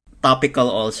 topical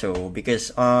also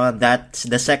because that's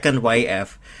the second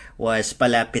YF was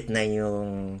palapit na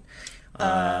yung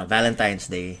Valentine's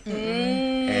Day.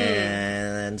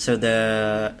 And so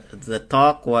the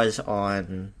talk was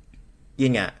on,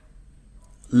 yun nga,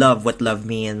 love, what love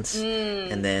means,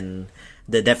 and then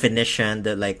the definition,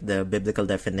 the biblical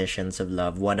definitions of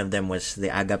love. One of them was the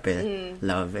agape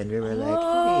love, and we were like,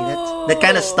 hey, that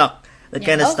kind of stuck. That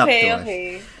kind of stuck to us.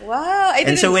 Okay. Wow, I didn't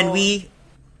And so know. when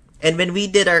we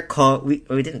did our we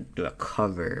didn't do a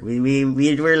cover. We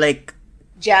were like,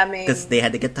 jamming. because they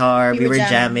had the guitar, we were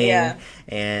jamming, yeah.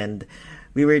 and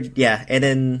we were and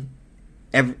then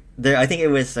I think it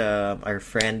was our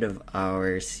friend of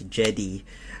ours, Jedi,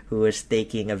 who was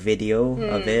taking a video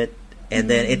of it, and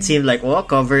then it seemed like, oh,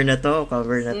 cover na to.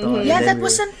 And Yeah, then that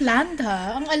wasn't planned,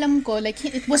 ha. Ang alam ko, like,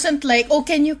 it wasn't like, oh,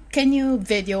 can you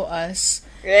video us?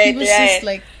 Right, He was right. just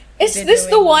like, Is this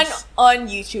the videoing one us. on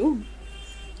YouTube?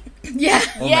 Yeah.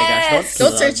 Oh my gosh,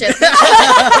 Don't search it.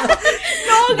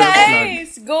 No,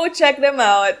 guys! Go check them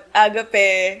out.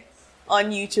 Agape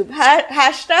on YouTube.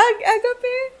 Hashtag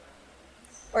Agape?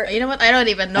 You know what? I don't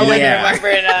even know Yeah. anymore.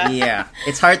 Remember na. Yeah,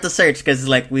 it's hard to search because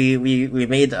like we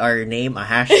made our name a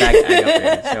hashtag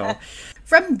agape. So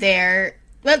From there,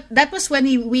 well, that was when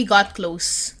we got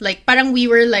close. Like, parang we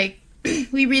were like,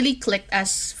 we really clicked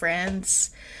as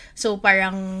friends. So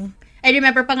parang, I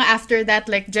remember pa nga after that,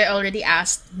 like, Jay already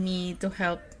asked me to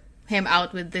help him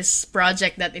out with this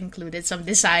project that included some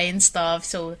design stuff.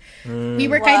 So we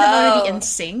were kind of already in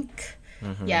sync.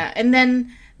 Yeah. And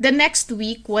then the next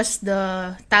week was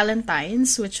the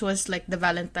Talentines, which was like the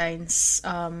Valentine's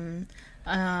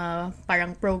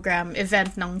parang program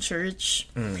event ng church.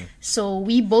 So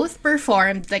we both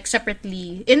performed like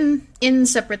separately in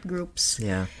separate groups.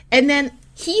 yeah, And then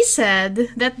he said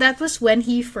that was when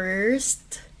he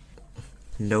first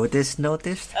noticed.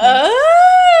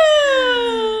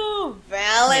 Oh!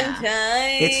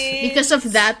 Valentine's. It's because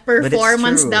of that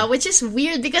performance true. now, which is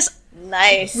weird because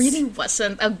Nice. it really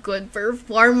wasn't a good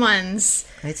performance.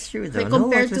 It's true though. Like,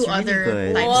 compared it was to really other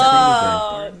good. times It was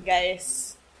Wow,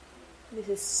 guys. This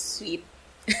is sweet.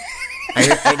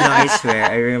 I swear,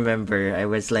 I remember I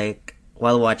was like,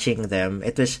 while watching them,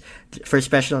 it was for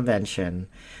special mention,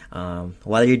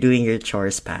 while you're doing your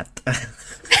chores, Pat.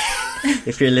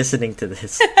 If you're listening to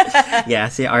this. Yeah,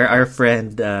 see, our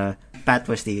friend, Pat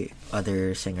was the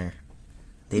other singer.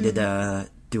 They did a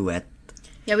duet.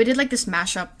 Yeah, we did like this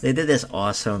mashup. They did this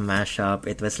awesome mashup.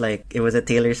 It was a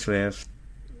Taylor Swift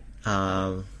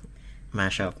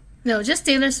mashup. No, just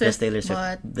Taylor Swift, Just Taylor Swift.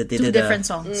 but But they two did different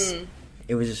songs.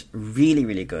 It was really,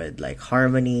 really good. Like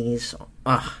harmonies.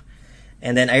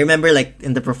 And then I remember like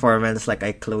in the performance, like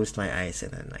I closed my eyes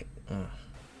and then like,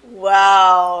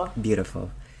 Wow.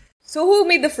 beautiful. So who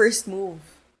made the first move?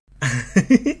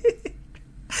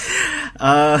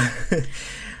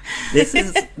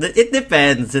 It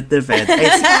depends.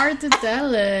 It's hard to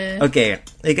tell. Okay,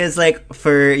 because like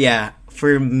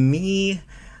for me,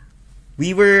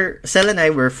 Sel and I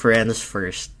were friends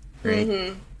first,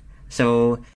 right?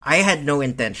 So I had no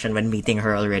intention when meeting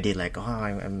her already. Like,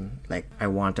 I'm like, I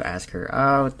want to ask her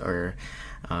out, or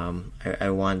I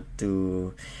want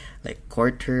to like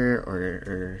court her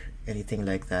or anything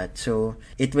like that. So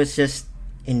it was just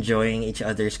enjoying each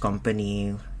other's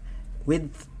company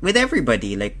with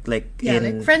everybody, like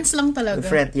friends lang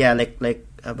talaga. like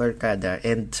a barkada.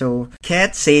 And so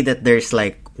can't say that there's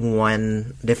like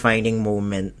one defining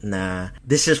moment na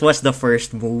was the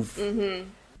first move.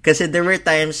 Kasi there were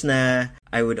times na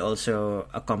I would also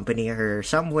accompany her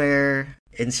somewhere,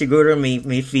 and siguro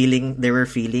there were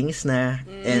feelings na,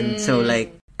 and so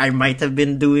like I might have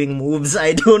been doing moves.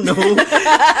 I don't know.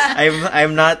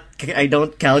 I'm not. I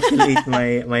don't calculate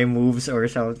my moves or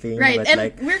something. Right, but and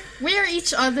like, we're each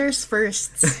other's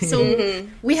firsts. So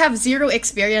we have zero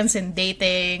experience in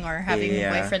dating or having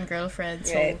a boyfriend, girlfriend.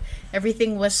 So Right.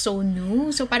 everything was so new.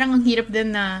 So parang ang hirap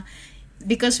din na,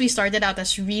 because we started out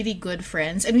as really good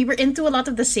friends and we were into a lot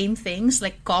of the same things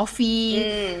like coffee,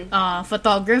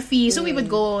 photography. So we would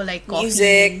go like coffee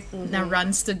Music. na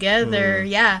runs together.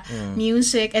 Yeah,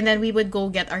 music. And then we would go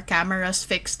get our cameras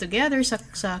fixed together sa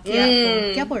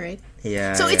Quiapo. Quiapo, right?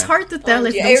 yeah. So it's hard to tell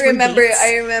if Yeah, those were dates.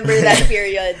 I remember that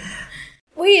period.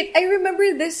 Wait, I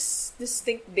remember this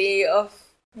distinct day of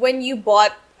when you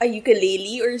bought a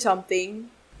ukulele or something.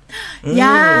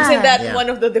 Yeah. Isn't that Yeah. one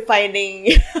of the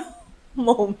defining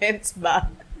moments ba?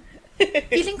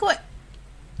 Feeling ko,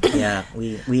 Yeah,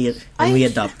 we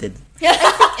adopted.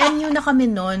 MU na kami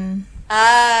nun.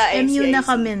 I MU see, na I see.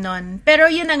 kami nun. Pero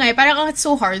yun na nga, parang it's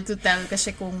so hard to tell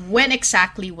kasi kung when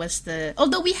exactly was the...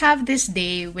 Although we have this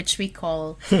day which we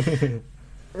call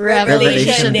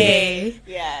Revelation Day. Day.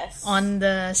 Yes. On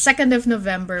the 2nd of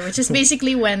November, which is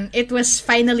basically when it was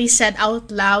finally said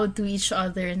out loud to each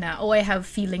other na, oh, I have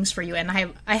feelings for you and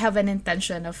I have an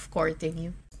intention of courting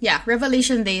you. Yeah,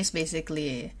 Revelation Day is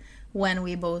basically when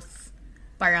we both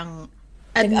parang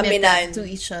admitted Nag-aminan. to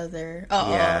each other.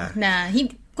 Oo, Yeah. na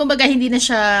kumbaga hindi na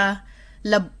siya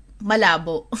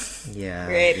malabo. Yeah.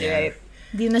 Right.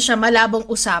 Hindi na siya malabong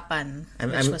usapan,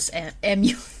 which I'm- was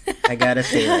MU. I gotta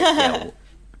say, like, yeah,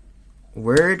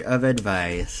 word of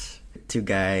advice to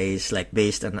guys, like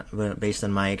based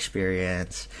on my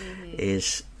experience,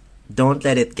 is don't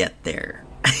let it get there.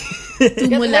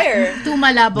 where? Too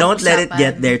malabong Don't let it usapan.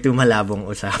 get there. Too malabong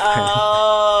usapan.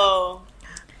 Oh.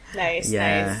 Nice,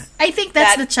 Yeah. nice. I think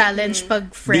that's That- the challenge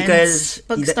pag friends. Because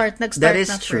pag nag-start that is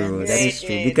na true. friends. That is Right,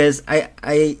 true. right. Because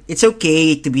I it's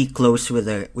okay to be close with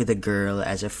a girl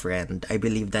as a friend. I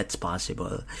believe that's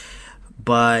possible,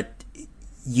 but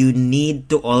you need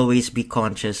to always be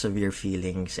conscious of your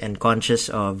feelings and conscious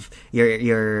of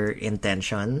your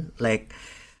intention, like,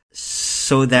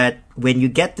 so that when you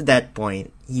get to that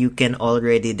point, you can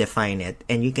already define it,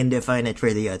 and you can define it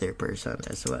for the other person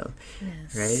as well.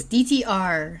 Yes. Right?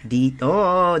 DTR.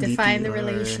 Define the DTR.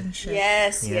 relationship.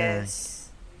 Yes, Yeah. yes.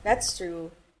 That's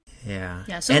true. Yeah.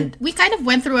 Yeah, so and we kind of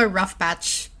went through a rough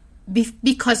patch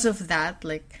because of that.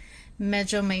 Like,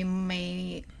 medyo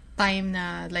may time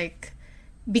na, like,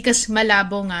 because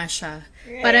malabo nga siya.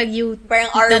 Right. Parang you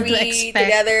Parang are tend we to expect,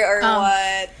 together or um,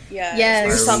 what? Yeah. yes. Is there Are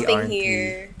we, something aren't we?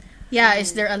 here? Yeah,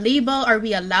 is there a label? Are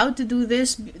we allowed to do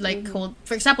this? Like,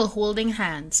 for example, holding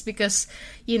hands. Because,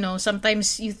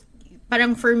 sometimes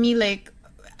parang for me, like,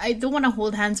 I don't want to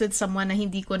hold hands with someone na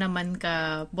hindi ko naman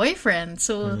ka boyfriend.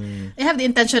 So, I have the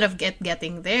intention of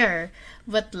getting there.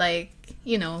 But, like,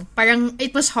 parang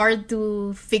it was hard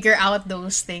to figure out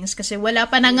those things kasi wala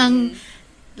pa nangang,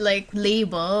 like,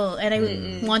 label. And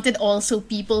I wanted also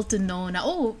people to know na,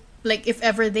 oh, like, if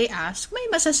ever they ask, may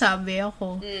masasabi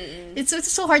ako. It's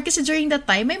so hard kasi during that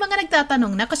time, may mga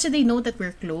nagtatanong na kasi they know that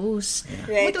we're close.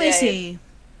 Right, What do I right. say?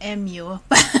 MU.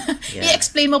 Yeah.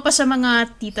 I-explain mo pa sa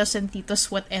mga titas and titos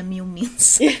what MU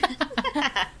means.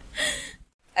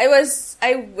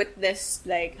 I witnessed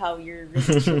like how your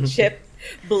relationship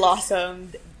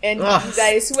blossomed and Oh. you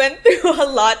guys went through a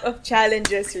lot of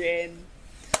challenges rin.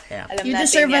 yeah. Alam You natin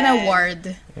deserve an yan. award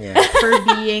Yeah. for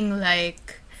being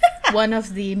like one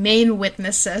of the main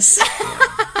witnesses.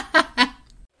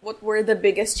 What were the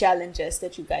biggest challenges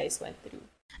that you guys went through?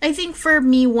 I think for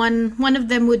me, one of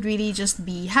them would really just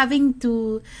be having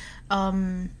to,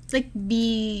 like,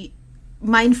 be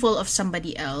mindful of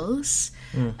somebody else.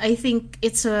 I think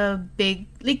it's a big,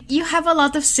 like, you have a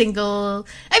lot of single.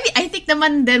 I mean, I think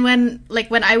naman then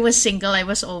when I was single, I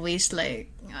was always like,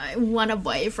 I want a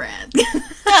boyfriend.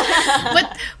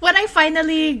 But when I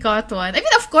finally got one, I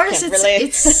mean, of course Can't relate.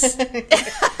 it's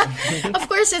of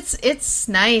course it's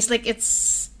nice. Like,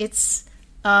 it's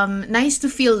nice to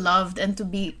feel loved and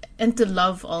to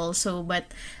love also, but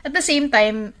at the same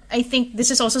time, I think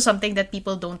this is also something that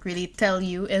people don't really tell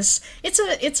you is it's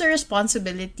a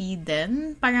responsibility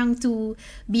then parang to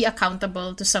be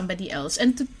accountable to somebody else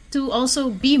and to also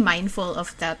be mindful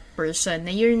of that person.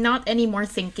 You're not anymore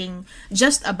thinking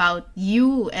just about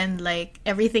you and like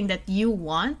everything that you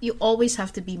want. You always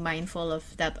have to be mindful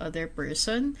of that other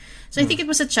person. So I think it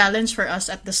was a challenge for us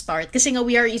at the start kasi nga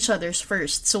we are each other's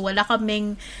first. So wala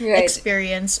kaming Right.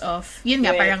 experience of yun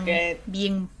nga Right, parang right.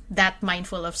 being that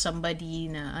mindful of somebody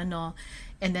na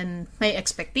and then may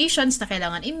expectations na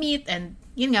kailangan i-meet and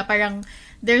yun nga parang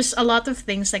there's a lot of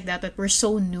things like that were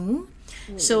so new.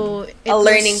 So it A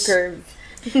learning was- curve.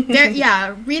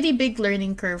 really big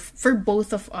learning curve for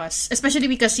both of us, especially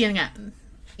because yun nga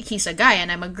he's a guy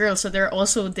and I'm a girl, so there are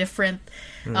also different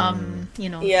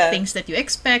Yeah. things that you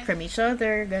expect from each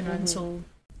other ganon. So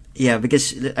Yeah,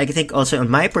 because I think also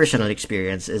in my personal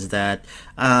experience is that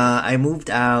I moved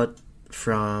out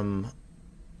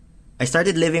I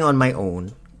started living on my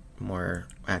own, more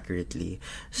accurately,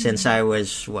 since I was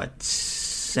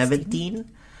 17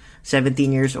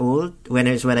 years old when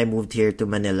I moved here to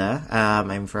Manila.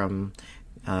 I'm from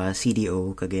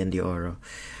CDO, Cagayan de Oro,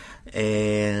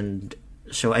 and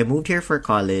so I moved here for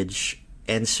college,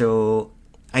 and so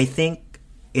I think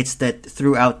it's that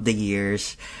throughout the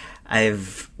years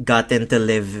I've gotten to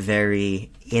live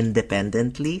very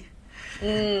independently.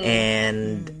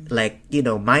 And like,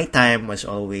 my time was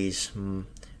always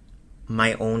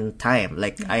my own time.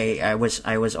 Like I was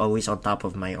always on top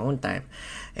of my own time.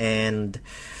 And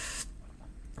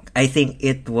I think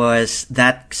it was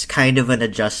that kind of an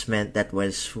adjustment that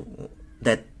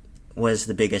was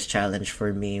the biggest challenge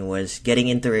for me was getting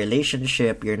into a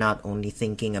relationship. You're not only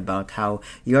thinking about how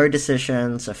your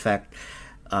decisions affect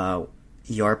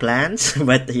your plans,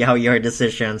 but how your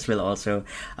decisions will also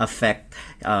affect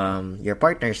your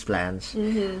partner's plans.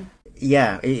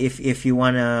 Yeah, if you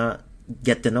wanna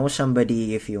get to know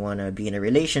somebody, if you wanna be in a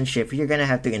relationship, you're gonna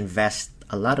have to invest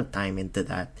a lot of time into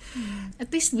that.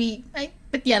 At least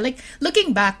but yeah, like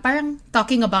looking back, parang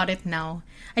talking about it now,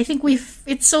 I think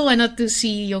it's so to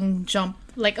see yung jump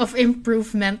like of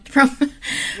improvement from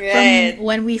Right. from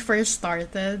when we first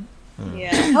started.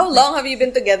 Yeah. How long have you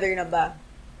been together na ba?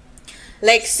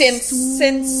 Like since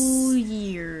 2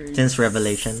 years. Since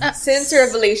Revelation. since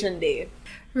Revelation Day.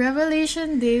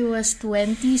 Revelation Day was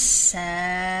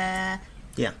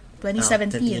Yeah.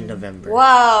 2017. November.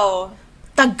 Wow.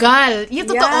 Tagal. Yung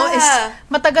totoo is Yeah.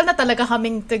 matagal na talaga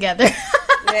kaming together.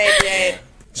 Right.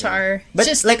 Char. But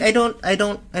Just like I don't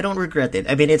regret it.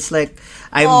 I mean, it's like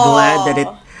I'm glad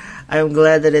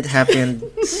that it happened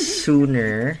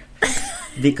sooner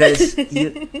because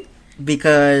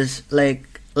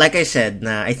like I said,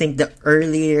 I think the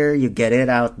earlier you get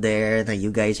it out there, that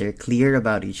you guys are clear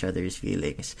about each other's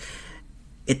feelings,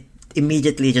 it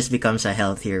immediately just becomes a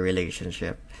healthier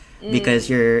relationship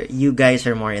because you guys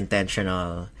are more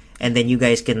intentional, and then you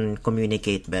guys can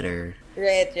communicate better.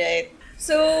 Right.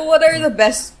 So, what are the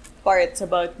best parts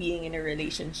about being in a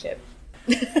relationship?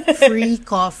 free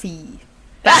coffee.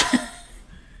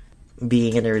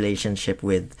 Being in a relationship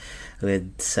with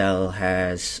Sel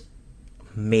has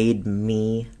made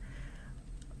me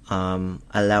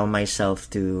allow myself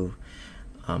to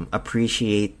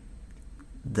appreciate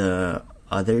the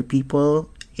other people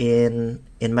in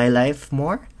my life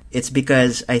more. It's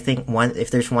because I think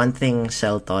if there's one thing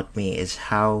Sel taught me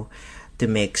is how to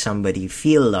make somebody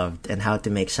feel loved and how to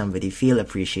make somebody feel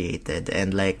appreciated.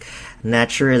 And like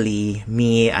naturally,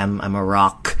 me, I'm a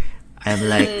rock. I'm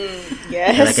like,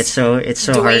 Yes. like it's so hard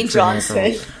Dwayne for Johnson.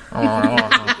 me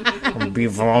to be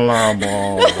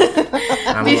vulnerable.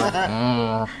 I'm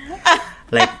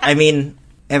like, I mean,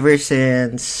 ever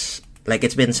since, like,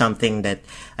 it's been something that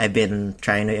I've been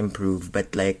trying to improve,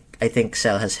 but like I think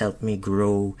Sel has helped me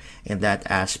grow in that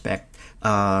aspect.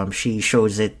 She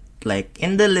shows it like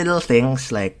in the little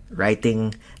things, like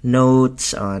writing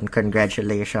notes on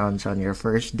congratulations on your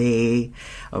first day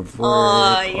of work,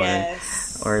 Oh,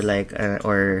 yes. or like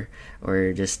or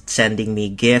just sending me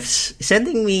gifts,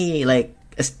 sending me like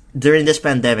during this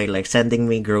pandemic, like sending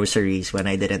me groceries when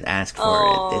I didn't ask for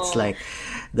it. It's like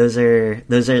those are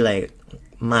like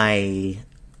my,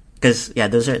 because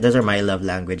those are my love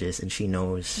languages, and she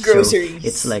knows. Groceries. So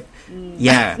it's like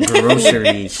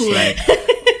groceries, like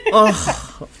a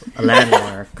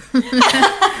landmark.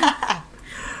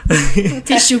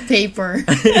 Tissue paper.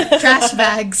 Trash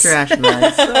bags.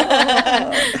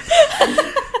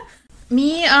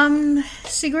 Me,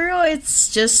 siguro it's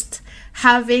just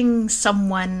having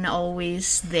someone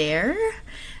always there.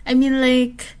 I mean,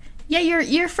 like, yeah,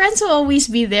 your friends will always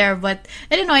be there, but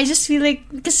I don't know, I just feel like,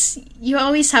 because you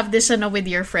always have this, with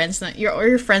your friends,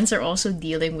 your friends are also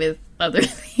dealing with other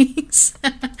things.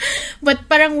 But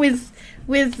parang with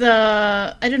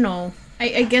I don't know,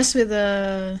 I guess with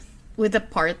a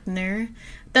partner,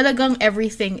 talagang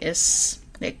everything is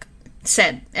like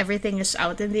said. Everything is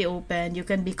out in the open. You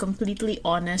can be completely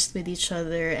honest with each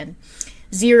other and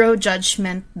zero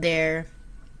judgment there.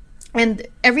 And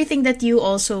everything that you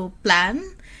also plan,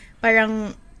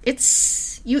 parang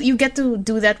it's you get to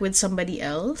do that with somebody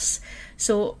else.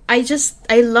 So I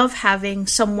love having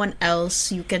someone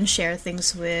else you can share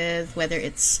things with, whether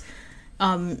it's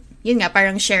yun nga,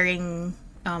 parang sharing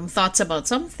thoughts about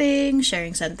something,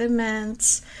 sharing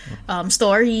sentiments,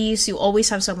 stories. You always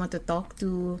have someone to talk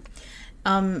to.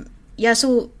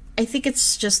 So I think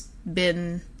it's just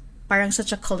been parang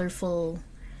such a colorful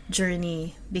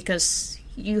journey, because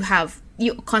you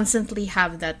constantly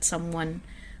have that someone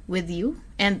with you,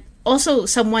 and also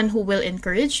someone who will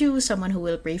encourage you, someone who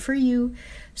will pray for you,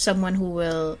 someone who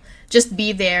will just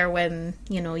be there when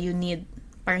you need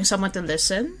parang someone to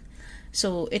listen.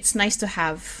 So it's nice to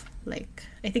have, like,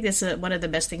 I think that's one of the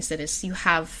best things, that is you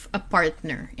have a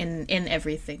partner in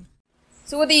everything.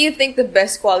 So what do you think the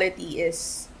best quality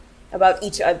is about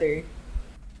each other?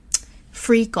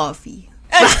 Free coffee.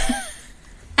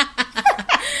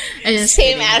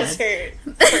 Same answer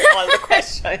for all the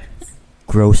questions.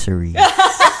 Groceries.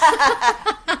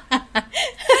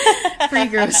 Free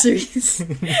groceries.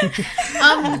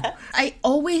 I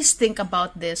always think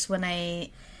about this when I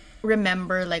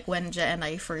remember, like, when Ja and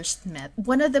I first met.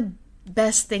 One of the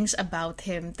best things about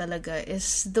him talaga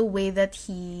is the way that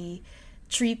he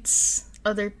treats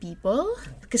other people.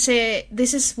 Kasi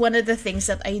this is one of the things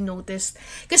that I noticed.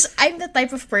 Because I'm the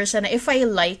type of person, if I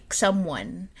like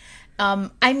someone,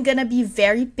 I'm gonna be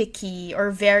very picky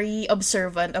or very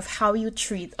observant of how you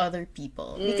treat other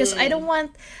people. Because I don't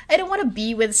want to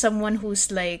be with someone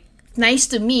who's like nice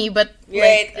to me, but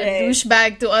like a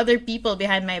douchebag to other people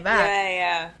behind my back.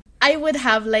 Yeah. I would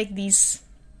have like these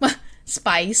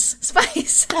spies.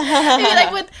 I mean,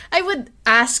 I would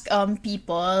ask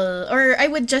people, or I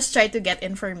would just try to get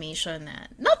information.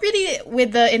 Not really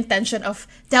with the intention of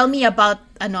tell me about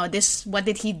this, what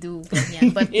did he do,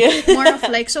 ganyan. But more of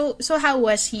like so how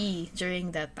was he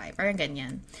during that time, parang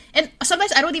ganyan. And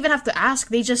sometimes I don't even have to ask;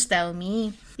 they just tell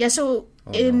me. Yeah, so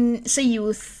sa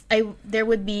youth, there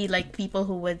would be like people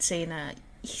who would say na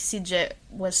si Je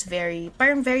was very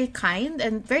kind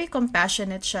and very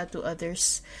compassionate siya to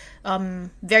others.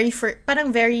 Very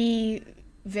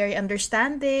very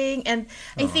understanding, and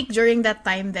I think during that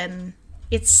time then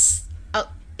it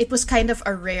was kind of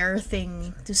a rare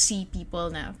thing to see people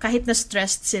na kahit na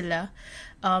stressed sila,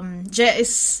 Je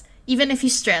is, even if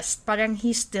he's stressed, parang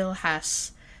he still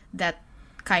has that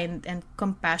kind and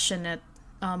compassionate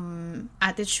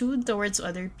attitude towards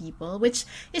other people, which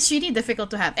is really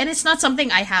difficult to have, and it's not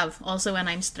something I have also when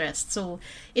I'm stressed. So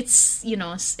it's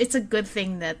it's a good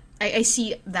thing that I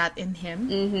see that in him.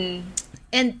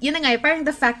 And yun na nga, parang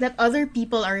the fact that other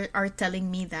people are telling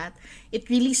me that, it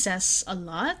really says a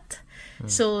lot.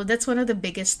 So that's one of the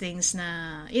biggest things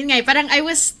na yun nga, parang I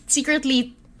was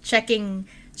secretly checking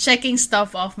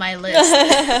stuff off my list.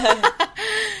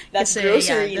 That's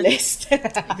grocery list.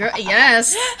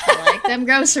 Yes, I like them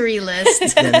grocery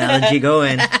lists. The analogy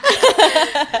going.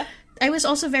 I was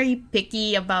also very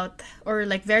picky about, or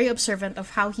like very observant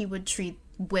of how he would treat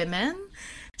women.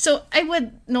 So I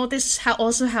would notice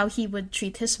how he would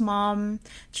treat his mom,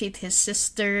 treat his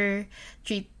sister,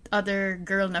 treat other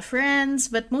girl na friends,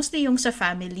 but mostly yung sa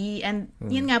family. And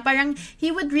yun nga, parang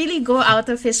he would really go out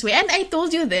of his way. And I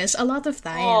told you this a lot of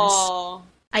times. Aww.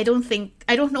 I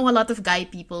don't know a lot of guy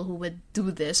people who would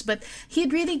do this, but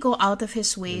he'd really go out of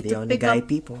his way to pick up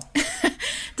people.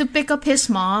 to pick up his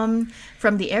mom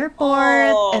from the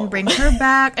airport and bring her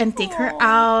back and take her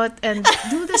out, and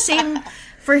do the same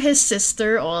for his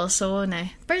sister also.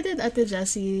 Where did Ate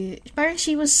Jessie? Parang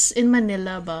she was in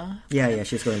Manila ba? Yeah,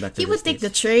 she's going back to He would take the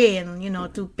train,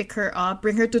 to pick her up,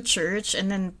 bring her to church,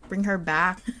 and then bring her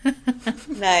back.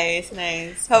 Nice.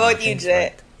 How about you,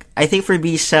 Je? I think for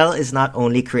me, Cel is not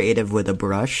only creative with a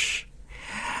brush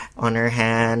on her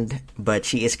hand, but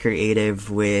she is creative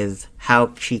with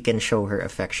how she can show her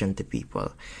affection to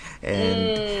people.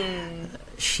 And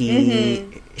That's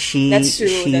true.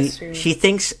 She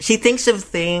thinks of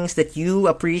things that you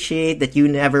appreciate that you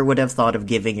never would have thought of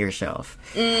giving yourself.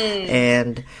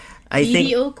 And I think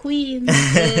BDO queen.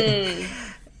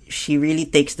 She really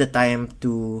takes the time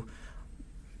to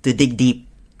dig deep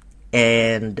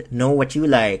and know what you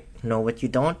like, know what you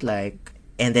don't like,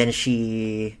 and then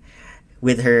she,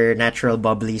 with her natural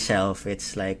bubbly self,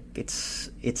 it's like it's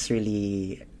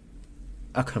really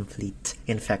a complete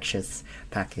infectious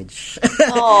package.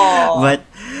 but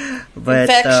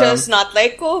Infectious, not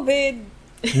like COVID.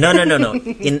 No.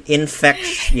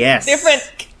 Infection, yes.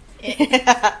 Different.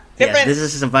 Yes, this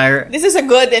is a virus. This is a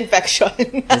good infection.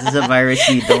 This is a virus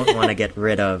you don't want to get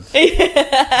rid of.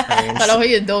 Kala ko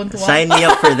you don't want. Sign me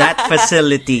up for that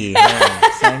facility.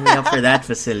 Sign me up for that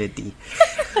facility.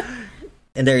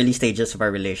 In the early stages of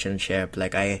our relationship,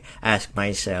 like I ask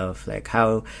myself, like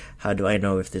how do I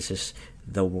know if this is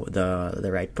the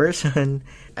right person?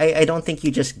 I don't think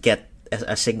you just get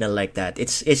a signal like that.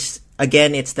 It's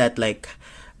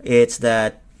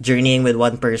that journeying with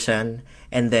one person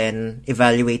and then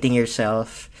evaluating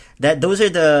yourself. Those are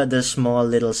the small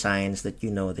little signs that you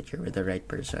know that you're with the right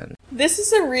person. This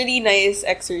is a really nice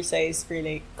exercise for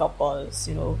like couples,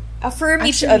 Affirm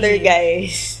each other,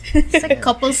 guys. It's like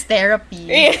couples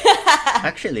therapy.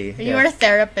 Actually, You're a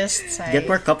therapist, Sai. Get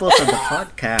more couples on the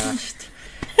podcast.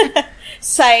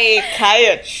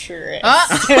 Psychiatrist.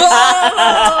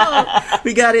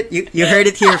 We got it. You heard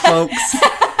it here, folks.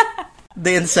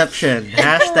 The inception.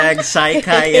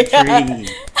 #psychiatry.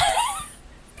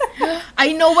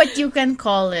 I know what you can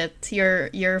call it.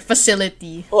 Your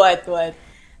facility. What?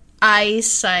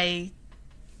 Psychiatry.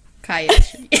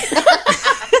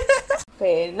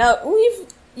 Okay, now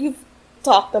you've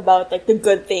talked about like the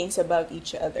good things about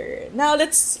each other. Now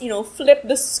let's flip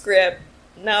the script.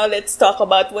 Now let's talk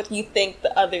about what you think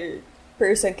the other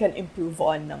person can improve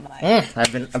on naman. I've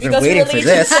been waiting for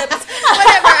this.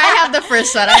 Whatever, I have the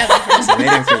first one. I've been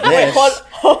waiting for this.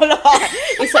 Hold on.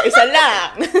 Isa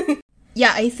lang.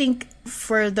 Yeah, I think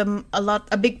for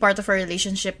a big part of our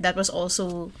relationship, that was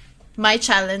also my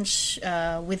challenge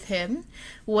with him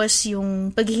was yung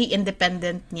pagiging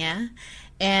independent niya.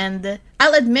 And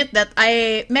I'll admit that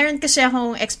meron kasi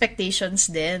akong expectations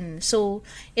din. So,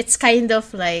 it's kind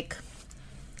of like,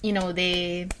 you know,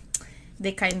 they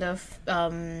kind of,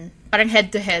 parang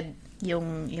head-to-head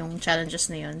yung challenges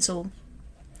na yun. So,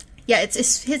 yeah,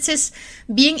 it's his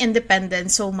being independent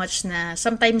so much na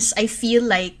sometimes I feel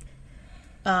like,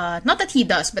 not that he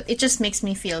does, but it just makes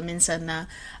me feel minsan na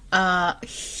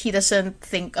he doesn't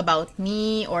think about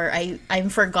me, or I'm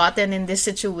forgotten in this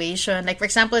situation. Like, for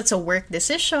example, it's a work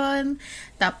decision,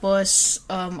 tapos,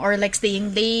 or like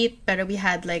staying late, pero we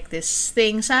had like this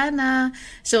thing sana.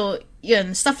 So,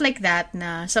 yun, stuff like that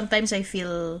na sometimes I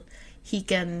feel he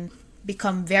can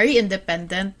become very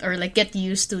independent or like get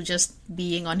used to just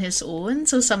being on his own.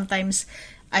 So sometimes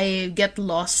I get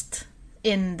lost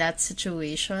in that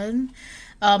situation.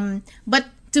 But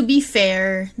to be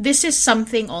fair, this is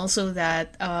something also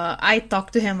that I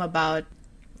talked to him about.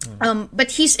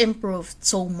 But he's improved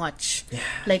so much. Yeah.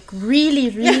 Like, really,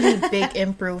 really big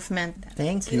improvement.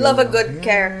 Thank you. Love a good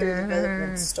character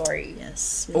development story.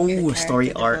 Yes. Oh,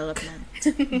 story arc.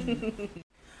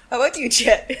 How about you,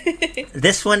 Chet?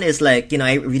 This one is like, you know,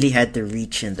 I really had to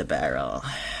reach in the barrel.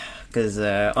 Because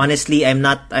honestly, I'm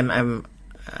not the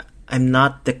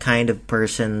kind of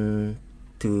person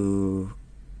to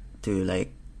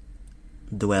like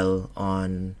dwell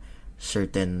on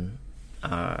certain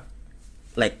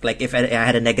like if I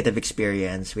had a negative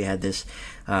experience, we had this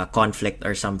conflict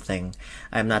or something.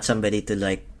 I'm not somebody to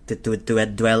like to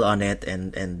dwell on it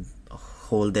and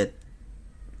hold it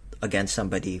against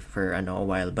somebody for a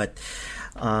while. But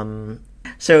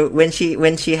so when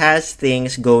she has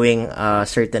things going a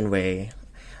certain way,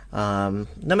 no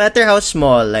matter how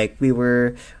small, like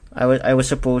I was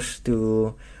supposed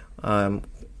to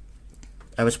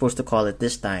call it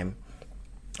this time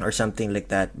or something like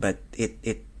that, but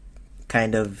it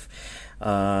kind of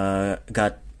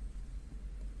got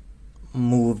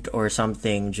moved or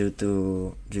something due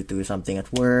to something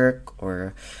at work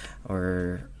or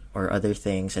other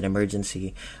things, an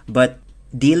emergency. But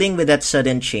dealing with that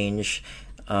sudden change,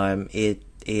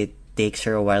 it takes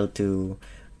her a while to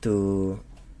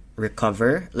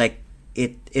recover. Like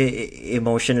it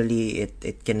emotionally,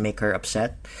 it can make her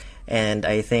upset. And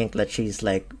I think that she's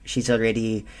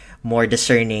already more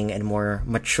discerning and more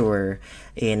mature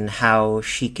in how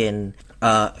she can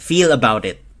feel about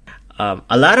it.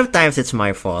 A lot of times it's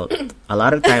my fault.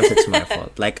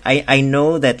 Like I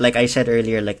know that, like I said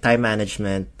earlier, like time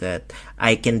management, that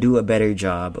I can do a better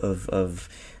job of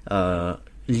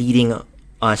leading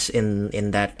us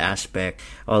in that aspect,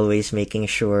 always making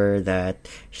sure that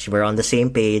we're on the same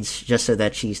page, just so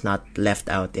that she's not left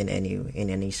out in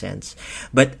any sense.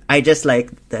 But I just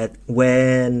like that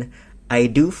when I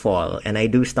do fall and I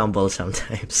do stumble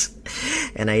sometimes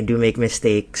and I do make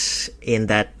mistakes in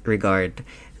that regard,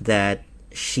 that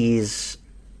she's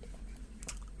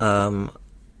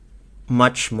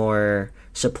much more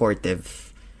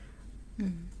supportive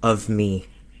of me,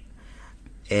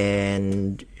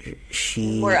 and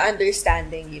she More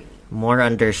understanding, you mean? More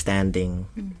understanding.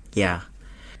 Yeah.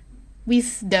 I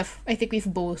think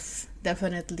we've both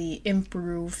definitely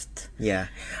improved. Yeah.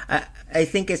 I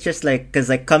think it's just like, because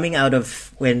like coming out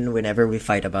of whenever we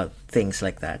fight about things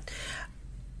like that,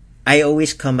 I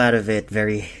always come out of it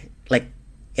very, like,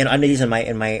 at least in my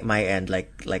end,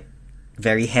 like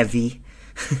very heavy,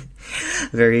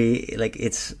 very like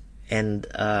it's, and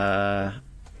a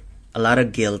lot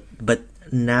of guilt. But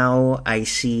now I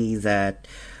see that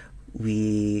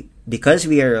because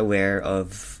we are aware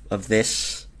of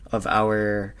this, of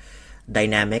our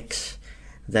dynamics,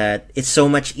 that it's so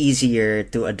much easier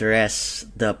to address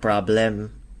the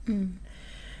problem.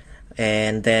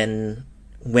 And then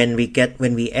when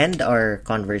we end our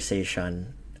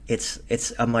conversation,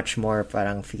 it's a much more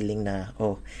parang feeling na,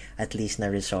 oh, at least na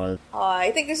resolve.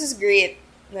 I think this is great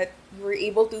that you were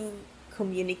able to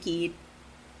communicate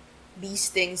these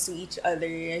things to each other.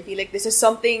 I feel like this is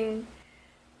something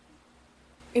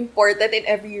important in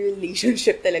every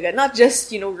relationship talaga. Not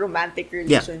just, romantic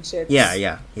relationships.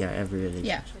 Yeah, every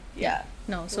relationship. Yeah.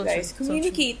 No, so guys, true.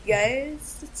 communicate,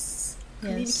 guys. It's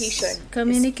communication.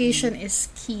 Communication is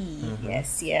key.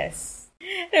 Yes.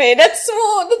 Anyway, that's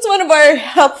one of our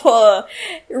helpful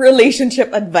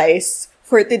relationship advice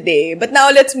for today. But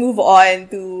now let's move on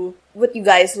to what you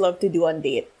guys love to do on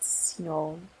dates.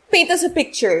 Paint us a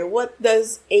picture. What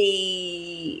does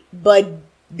a bud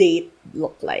date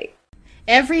look like?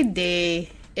 Every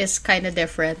day is kind of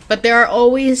different, but there are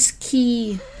always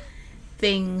key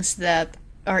things that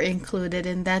are included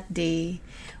in that day.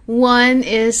 One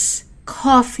is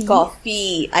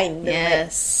Coffee. I know it.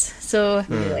 Yes. So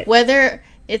Right. whether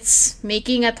it's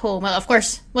making at home, well, of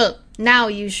course, now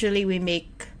usually we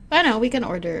make, I don't know, we can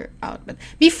order out. But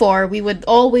before, we would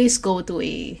always go to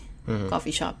a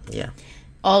coffee shop. Yeah.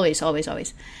 Always, always,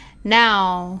 always.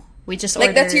 Now, we just Like,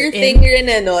 order that's your in. thing rin,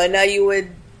 ano, na you would,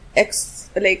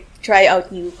 try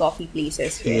out new coffee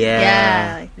places, right?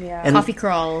 Yeah. Yeah. And- Coffee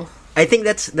crawl. I think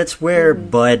that's where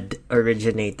Bud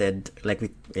originated. Like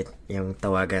yung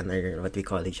tawagan or what we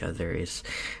call each other is,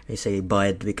 I say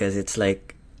Bud because it's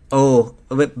like,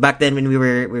 back then when we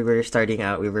were starting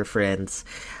out, we were friends.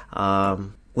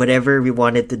 Whatever we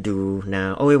wanted to do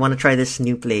now. We want to try this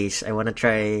new place. I want to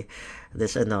try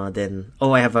this then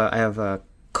I have a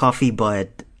coffee Bud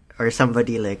or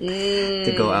somebody like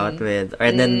to go out with,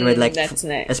 and then with like That's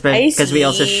nice. especially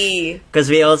I because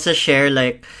we also share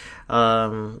like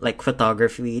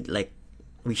photography, like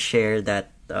we share that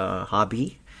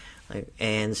hobby, like,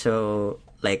 and so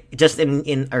like just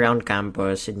in around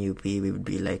campus in UP we would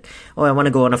be like, I want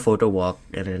to go on a photo walk,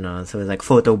 and so it's like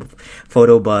photo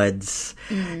buds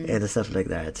and stuff like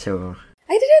that. So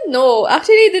I didn't know.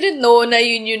 Actually, I didn't know na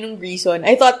yun yung reason.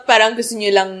 I thought parang gusto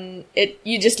nyo lang,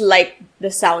 you just like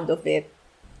the sound of it.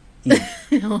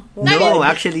 No, no,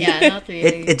 actually, Yeah, not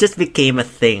really. it just became a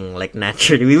thing, like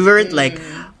naturally. We weren't like,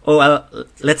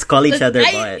 let's call each other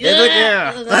Bud. It's like,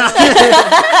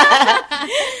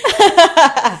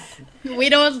 We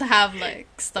don't have like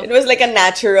stuff. It was like a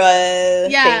natural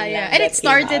thing. Yeah. lang And that it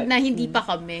started came out. na hindi pa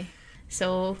kami.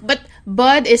 So, but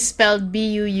Bud is spelled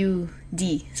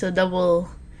B-U-U-D. So double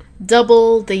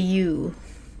the U.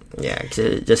 Yeah,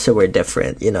 just so we're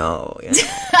different, and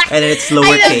it's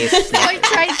lowercase. So I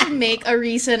tried to make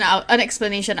an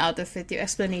explanation out of it. Your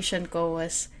explanation ko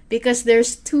was because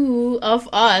there's two of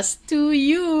us, two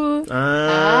you.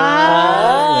 Ah.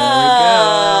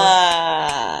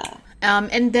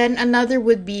 And then another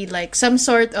would be like some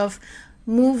sort of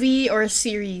movie or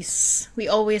series. We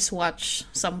always watch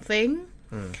something.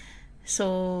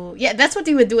 So yeah, that's what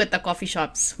we would do at the coffee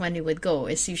shops when we would go.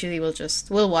 Is usually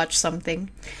we'll watch something.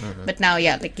 But now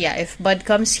if Bud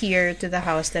comes here to the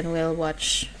house, then we'll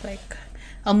watch like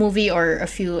a movie or a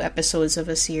few episodes of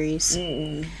a series.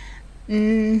 What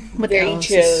Very else?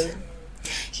 chill.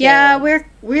 Yeah, we're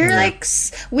we're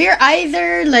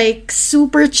either like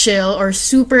super chill or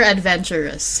super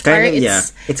adventurous. Or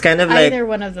It's kind of like either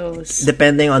one of those.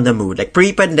 depending on the mood. Like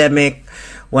pre-pandemic,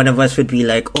 one of us would be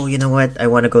like, you know what? I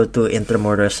want to go to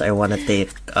Intramuros. I want to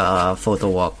take a photo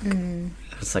walk.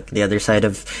 It's like the other side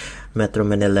of Metro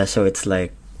Manila, so it's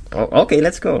like, okay,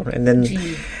 let's go. And then,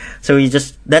 so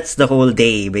that's the whole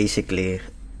day basically,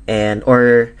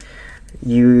 or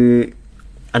you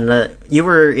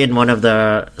were in one of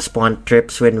the spawn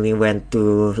trips when we went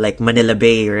to like Manila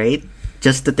Bay, right?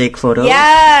 Just to take photos.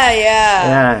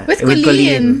 Yeah. With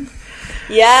Colleen.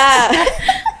 Yeah.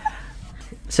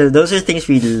 So those are things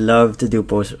we love to do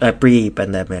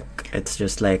pre-pandemic. It's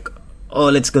just like,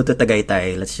 let's go to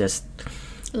Tagaytay. Let's just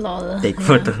Lol. take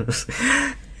photos,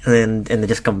 and then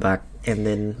just come back. And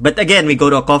then, but again, we go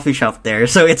to a coffee shop there.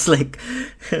 So it's like,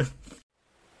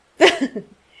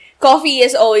 Coffee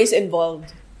is always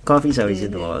involved. coffee's always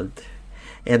involved.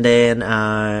 And then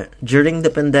during the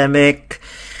pandemic,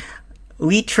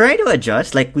 we try to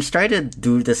adjust. Like we try to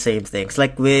do the same things.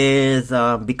 Like with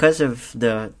because of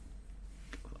the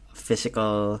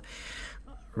physical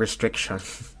restriction,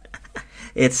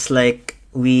 it's like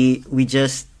we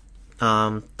just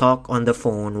talk on the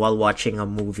phone while watching a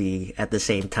movie at the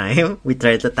same time. We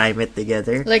try to time it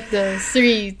together. Like the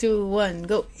 3, 2, 1,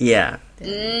 go. Yeah.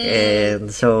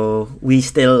 And so we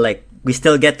talk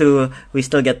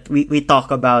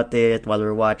about it while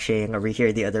we're watching, or we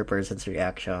hear the other person's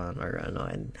reaction, or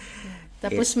and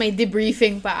Tapos may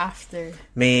debriefing pa after.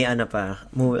 may Conclusion.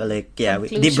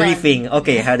 debriefing.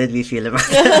 Okay, how did we feel about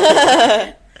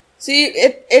it? So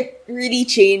it really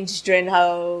changed during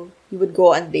how you would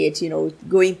go on dates,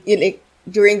 going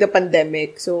during the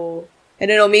pandemic. So I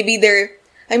don't know,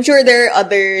 I'm sure there are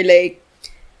other like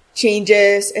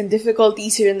changes and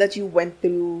difficulties here that you went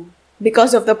through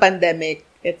because of the pandemic.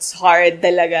 It's hard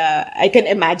talaga. I can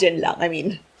imagine lang. I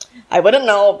mean, I wouldn't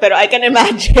know, pero I can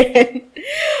imagine.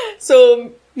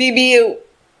 So maybe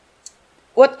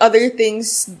what other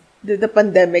things did the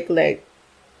pandemic like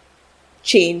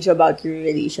change about your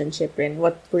relationship, and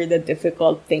what were the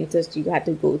difficult things that you had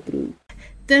to go through?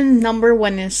 Then number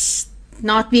one is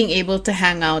not being able to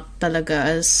hang out talaga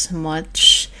as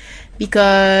much,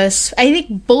 because I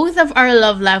think both of our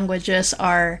love languages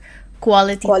are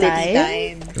quality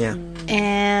time. Yeah.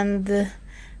 And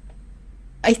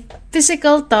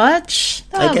physical touch.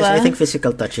 I Tama guess ba? I think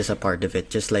physical touch is a part of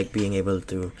it, just like being able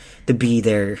to be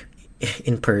there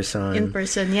in person. In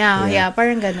person, yeah, Yeah.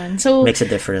 parang ganun. So, Makes a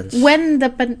difference. when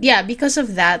because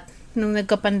of that, nung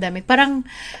nagka-pandemic, parang,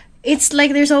 it's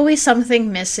like there's always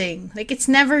something missing. Like, it's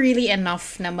never really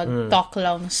enough na mag-talk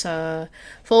lang sa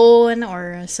phone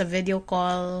or sa video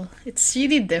call. It's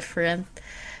really different.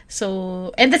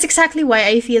 So, and that's exactly why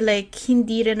I feel like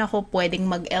hindi rin ako pwedeng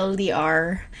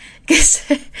mag-LDR.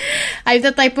 Kasi I'm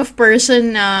the type of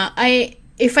person na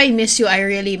if I miss you, I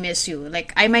really miss you.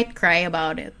 Like, I might cry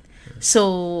about it.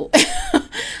 So,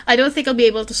 I don't think I'll be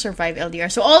able to survive LDR.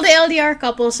 So, all the LDR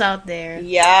couples out there,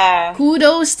 Yeah.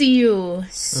 kudos to you.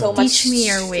 So much Teach me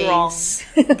your strong. ways.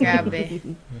 Grabe.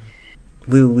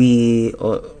 We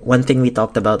one thing we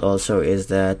talked about also is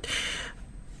that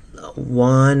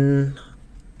one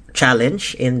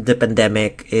challenge in the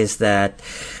pandemic is that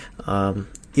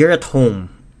you're at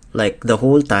home like the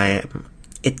whole time.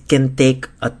 It can take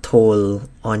a toll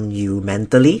on you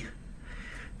mentally,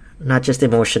 not just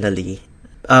emotionally.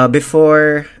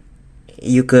 Before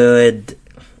you could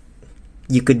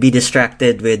be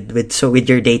distracted with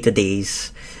your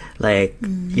day-to-days, like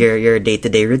your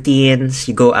day-to-day routines.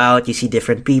 You go out, you see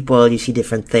different people, you see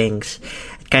different things.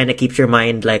 It kind of keeps your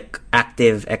mind like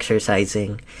active,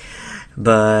 exercising.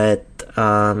 But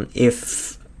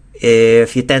if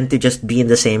you tend to just be in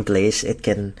the same place, it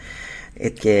can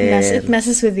It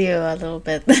messes with you a little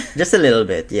bit. just a little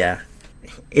bit, yeah.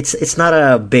 It's not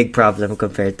a big problem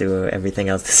compared to everything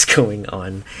else that's going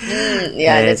on.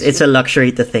 Yeah, It's a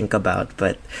luxury to think about,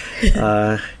 but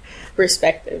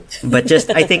perspective. but just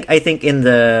I think in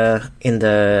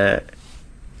the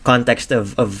context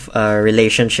of a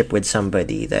relationship with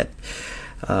somebody, that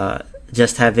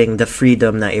just having the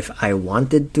freedom that if I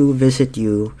wanted to visit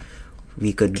you,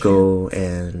 we could go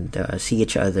and see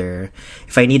each other.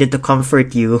 If I needed to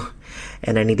comfort you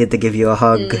and I needed to give you a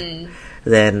hug,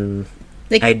 then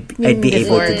Like, I'd be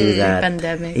able before to do that.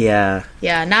 pandemic. Yeah.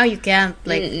 Yeah, now you can't.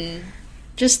 Like,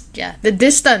 the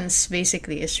distance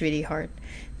basically is really hard.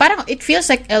 Parang it feels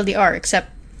like LDR,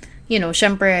 except,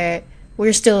 syempre,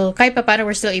 we're still, kahit pa paano,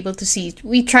 we're still able to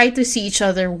we try to see each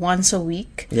other once a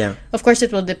week. Yeah. Of course,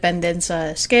 it will depend din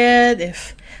sa sked,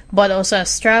 if Bod also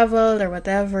has traveled or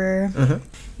whatever.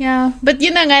 Yeah. But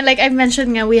yun na nga, like I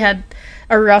mentioned nga, we had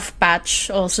a rough patch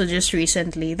also just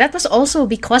recently. That was also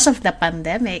because of the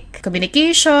pandemic.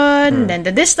 Communication, then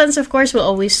the distance, of course, will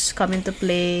always come into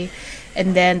play.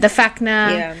 And then the fact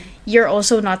na you're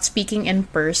also not speaking in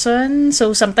person.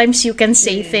 So sometimes you can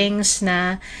say things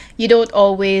na you don't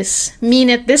always mean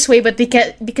it this way, but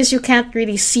because you can't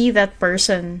really see that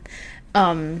person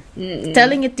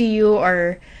telling it to you,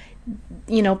 or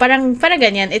parang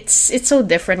ganyan. It's so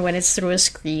different when it's through a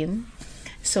screen.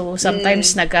 So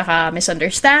sometimes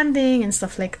nagkaka-misunderstanding and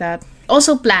stuff like that.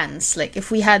 Also plans, like if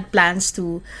we had plans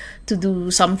to do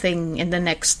something in the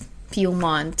next few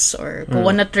months or go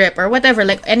on a trip or whatever,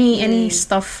 like any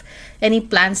stuff, any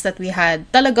plans that we had,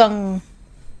 talagang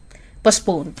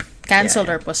postponed, canceled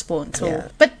or postponed. So,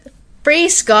 but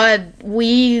praise God,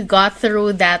 we got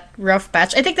through that rough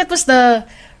patch. I think that was the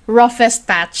roughest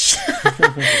patch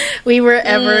we were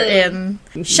ever in.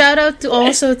 Shout out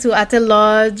also to Ate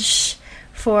Lodge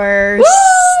for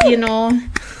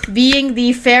being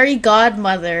the fairy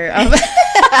godmother of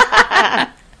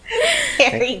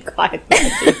Fairy god.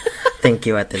 Thank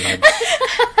you, Ate Lodge.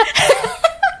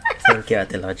 Thank you,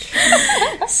 Ate Lodge.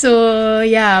 So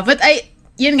yeah, but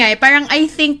yun nga, parang I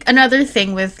think another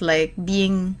thing with like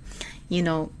being in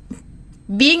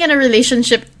a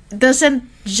relationship doesn't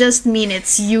just mean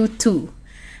it's you two.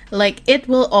 Like, it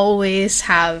will always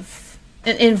have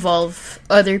and involve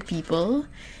other people.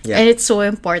 Yeah. And it's so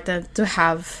important to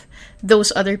have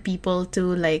those other people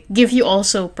to like give you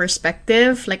also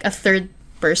perspective, like a third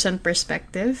person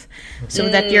perspective, so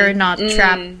that you're not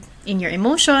trapped in your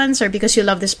emotions, or because you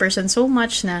love this person so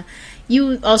much na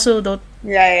you also don't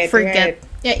forget.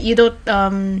 Yeah, you don't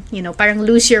parang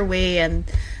lose your way and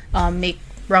make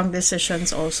wrong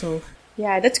decisions also.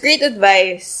 Yeah, that's great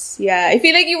advice. Yeah, I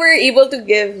feel like you were able to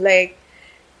give like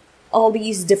all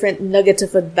these different nuggets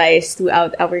of advice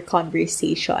throughout our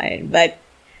conversation. But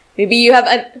maybe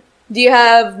do you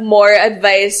have more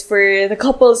advice for the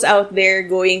couples out there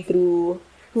going through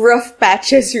rough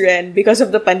patches, Ren, because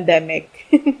of the pandemic?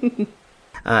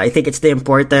 I think it's the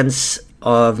importance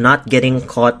of not getting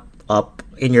caught up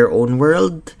in your own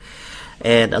world.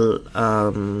 And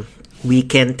we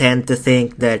can tend to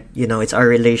think that, it's our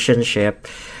relationship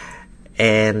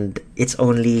and it's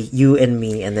only you and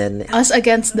me, and then Us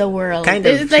against the world. kind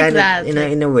of, It's like that.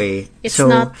 in a way. It's so,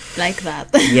 not like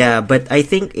that. yeah, but I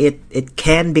think it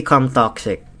can become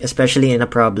toxic, especially in a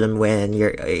problem when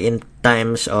you're in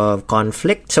times of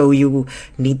conflict. So you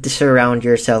need to surround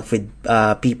yourself with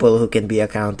people who can be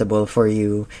accountable for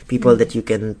you, people that you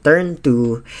can turn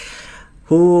to,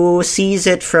 who sees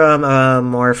it from a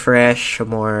more fresh,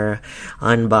 more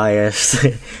unbiased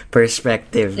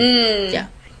perspective.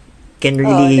 Yeah. Can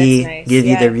really that's nice. give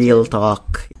you Yeah. the real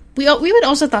talk. We would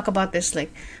also talk about this,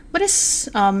 like, what is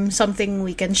something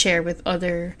we can share with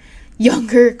other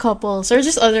younger couples or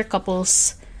just other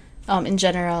couples in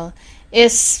general,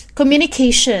 is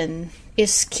communication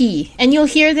is key. And you'll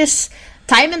hear this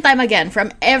time and time again from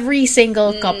every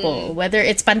single couple, whether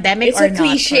it's pandemic It's or a not.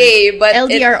 cliche, but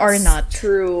LDR it's or not.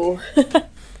 true.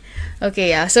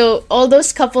 Okay, yeah. So all those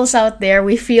couples out there,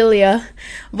 we feel ya.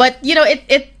 But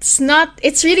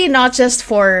it's really not just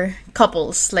for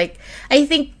couples. Like, I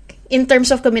think in terms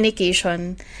of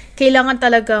communication, kailangan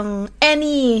talagang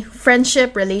any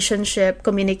friendship, relationship,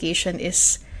 communication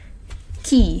is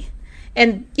key.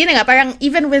 And yun na nga, parang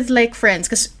even with like friends,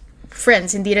 because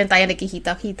friends, hindi rin tayo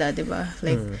nagkikita-kita, di ba?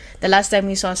 Like, the last time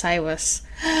we saw Sai was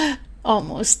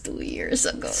almost 2 years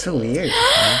ago. So weird.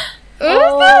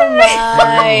 Oh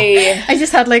my. I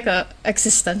just had like a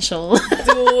existential.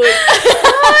 Dude.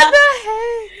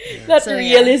 That So,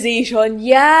 yeah. realization.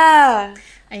 Yeah.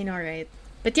 I know, right?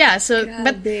 But yeah, so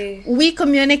but Grabe. we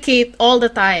communicate all the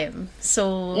time.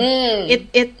 So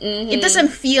it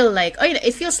doesn't feel like,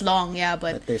 it feels long, yeah,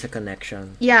 but But there's a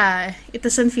connection. yeah, it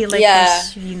doesn't feel like Yeah.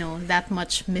 there's that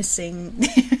much missing.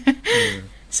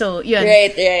 So yun.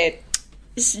 Right.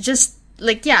 It's just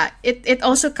like, yeah, it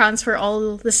also counts for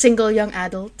all the single young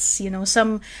adults.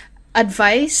 Some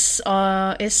advice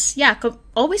is, yeah,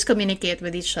 always communicate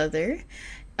with each other.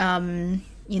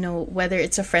 Whether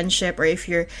it's a friendship or if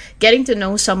you're getting to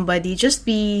know somebody, just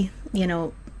learn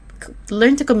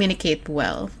to communicate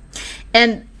well.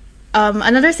 And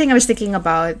another thing I was thinking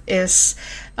about is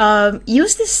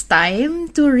use this time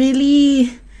to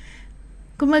really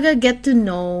kumaga get to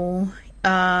know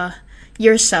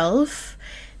yourself.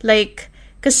 Like,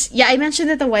 because, yeah, I mentioned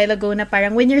it a while ago na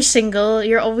parang when you're single,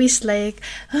 you're always like,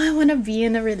 I want to be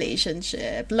in a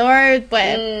relationship. Lord,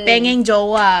 pengeng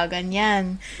jowa,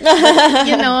 ganyan.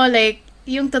 But, like,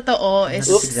 yung totoo is...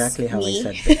 That's exactly how I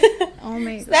said it. Oh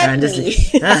my God. That's Honestly. me.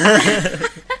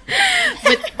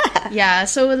 But, yeah,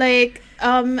 so, like,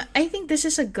 I think this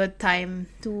is a good time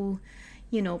to,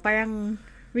 parang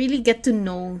really get to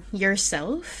know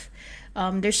yourself.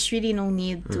 There's really no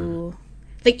need to...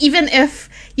 Like, even if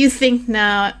you think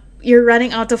na you're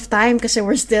running out of time because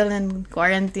we're still in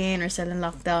quarantine or still in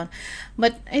lockdown.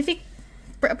 But I think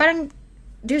parang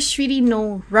there's really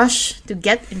no rush to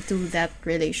get into that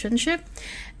relationship.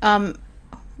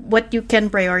 What you can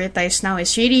prioritize now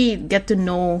is really get to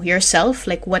know yourself.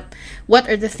 Like, what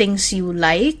are the things you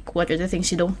like? What are the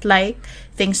things you don't like?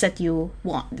 Things that you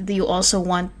want, that you also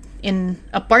want in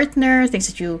a partner. Things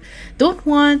that you don't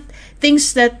want.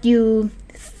 Things that you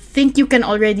think you can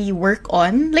already work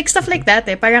on, like stuff like that.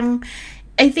 Parang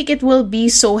I think it will be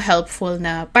so helpful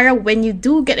na para when you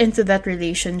do get into that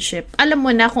relationship, alam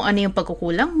mo na kung ano yung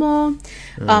pagkukulang mo,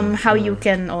 how you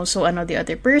can also the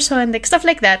other person, like stuff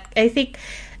like that.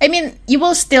 I mean, you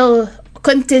will still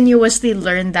continuously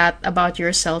learn that about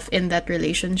yourself in that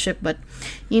relationship, but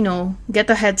get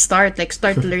a head start, like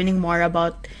start learning more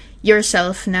about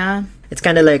yourself na. It's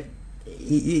kind of like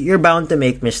you're bound to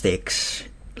make mistakes.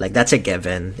 Like, that's a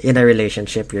given. In a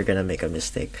relationship, you're gonna make a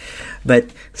mistake. But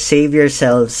save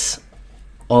yourselves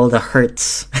all the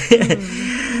hurts.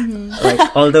 Like,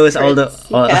 all those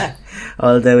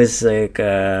like,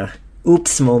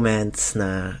 oops moments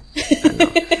na,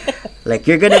 like,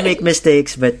 you're gonna make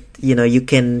mistakes, but, you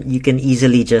can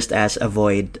easily just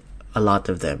avoid a lot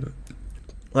of them.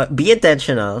 Well, be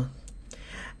intentional,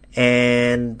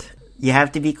 and you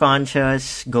have to be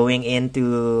conscious going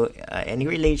into any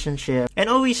relationship.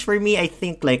 And always, for me, I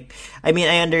think, like, I mean,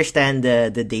 I understand the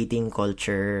dating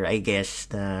culture, I guess,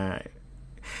 you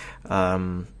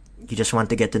just want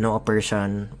to get to know a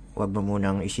person, wag mo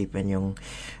munang isipin yung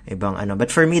ibang ano.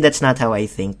 But for me, that's not how I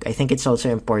think. I think it's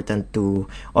also important to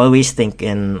always think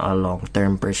in a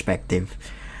long-term perspective.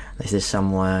 This is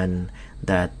someone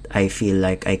that I feel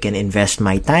like I can invest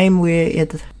my time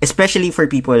with, especially for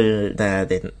people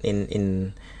that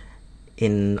in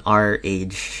our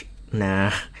age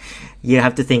na you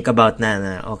have to think about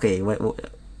na okay,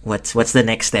 what's the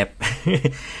next step.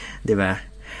 'Di ba?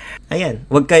 Ayan,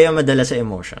 wag kayo madala sa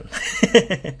emotion.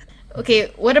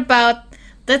 Okay, what about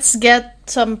let's get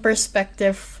some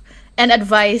perspective and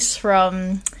advice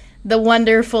from the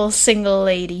wonderful single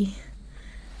lady.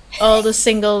 All the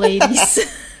single ladies.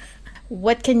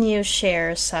 What can you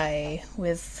share, Sai,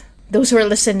 with those who are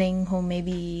listening who may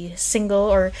be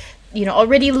single or,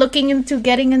 already looking into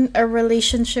getting in a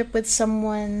relationship with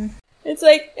someone? It's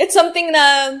like, it's something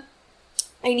that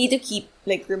I need to keep,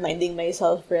 like, reminding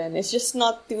myself, friend. It's just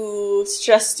not to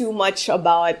stress too much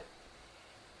about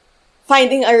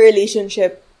finding a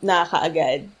relationship na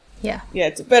kaagad. Yeah.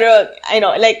 Yeah, pero, I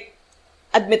know, like,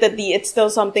 admittedly, it's still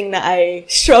something that I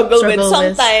struggle with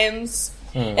sometimes.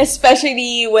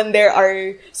 Especially when there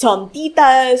are some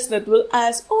titas that will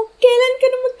ask, oh, kailan ka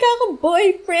na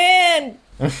magkaka-boyfriend?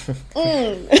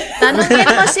 Tanongin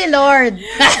mo si Lord.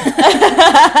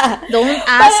 Don't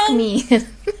ask me.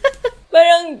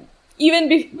 Parang,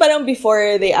 parang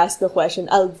before they ask the question,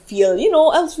 I'll feel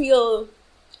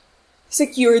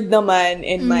secured naman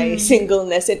in my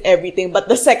singleness and everything. But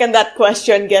the second that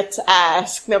question gets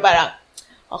asked, na parang,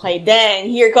 okay, dang,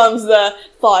 here comes the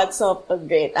thoughts of, oh,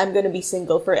 great, I'm gonna be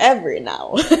single forever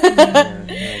now.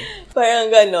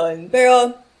 Parang ganon.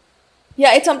 Pero,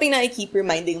 yeah, it's something that I keep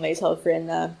reminding myself, friend,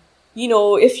 na,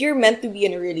 if you're meant to be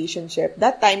in a relationship,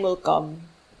 that time will come.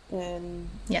 And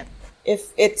yeah.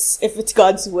 If it's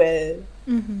God's will,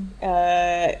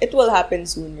 it will happen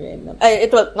soon rin.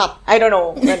 It will not, I don't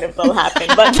know when it will happen,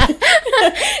 but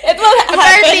it will happen.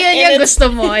 Apparently yun yung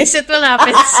gusto mo, is it will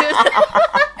happen soon.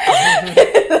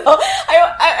 No,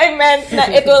 I meant that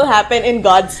it will happen in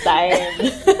God's time.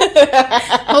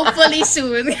 Hopefully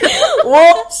soon.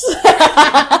 Whoops!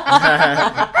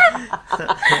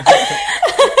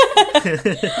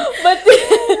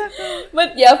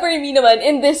 But yeah, for me naman,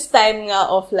 in this time nga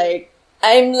of like,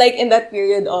 I'm like in that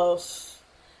period of,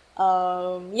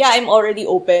 I'm already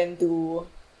open to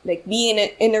like being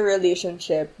in a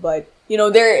relationship, but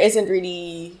there isn't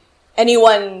really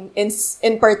anyone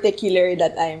in particular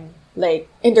that I'm like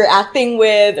interacting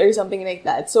with or something like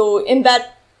that. So in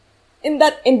that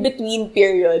in between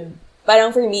period,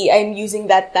 parang for me, I'm using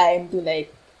that time to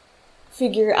like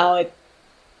figure out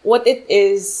what it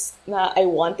is na I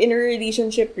want in a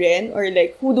relationship rin, or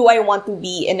like who do I want to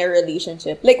be in a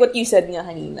relationship, like what you said nga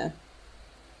kanina.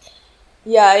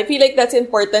 Yeah, I feel like that's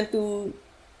important to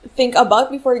think about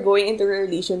before going into a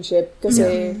relationship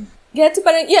kasi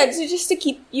just to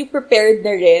keep you prepared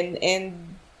na rin,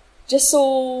 and just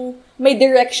so may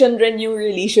direction rin yung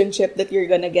relationship that you're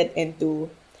gonna get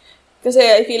into. Kasi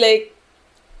I feel like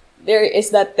there is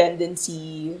that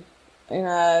tendency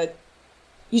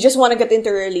you just want to get into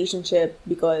a relationship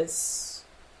because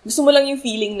gusto mo lang yung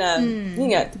feeling na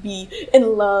to be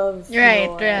in love,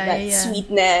 right, that yeah.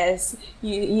 sweetness.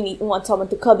 You want someone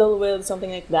to cuddle with,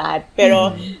 something like that.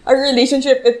 Pero a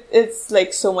relationship, it's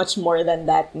like so much more than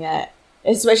that nga.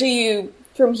 Especially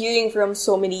from hearing from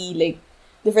so many like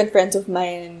different friends of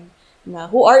mine na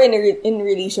who are in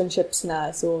relationships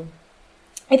na. So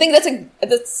I think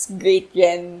that's great,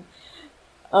 Jen.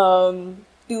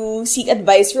 To seek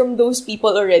advice from those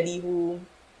people already who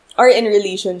are in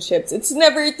relationships. It's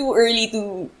never too early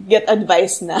to get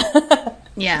advice na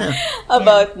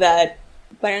about that.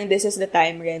 Parang this is the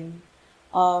time rin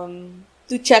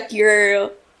to check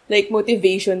your like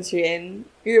motivations rin,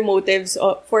 your motives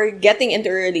for getting into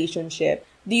a relationship.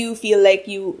 Do you feel like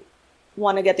you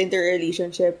want to get into a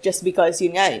relationship just because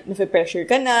yun nga, nape-pressure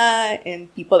ka na, and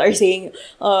people are saying,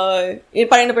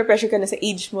 parang nape-pressure ka na sa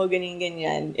age mo,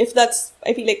 ganyan. I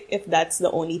feel like if that's the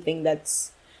only thing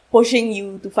that's pushing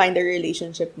you to find a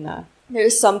relationship na,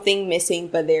 there's something missing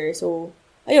pa there. So,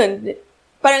 ayun,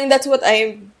 parang that's what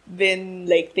I've been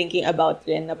like thinking about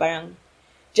rin, na parang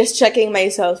just checking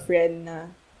myself rin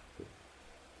na,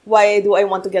 why do I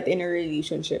want to get in a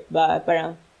relationship ba?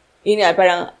 Parang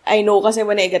I know kasi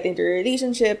when I get into a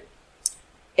relationship,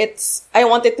 I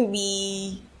want it to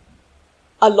be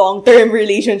a long-term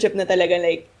relationship na talaga,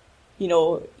 like,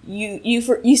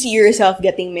 you see yourself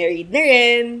getting married na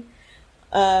rin,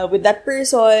 with that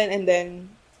person, and then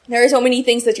there are so many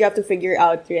things that you have to figure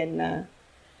out rin na,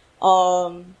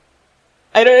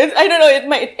 I don't know,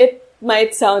 it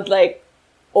might sound like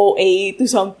OA to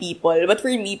some people, but for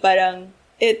me, parang,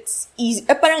 it's easy,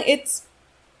 parang it's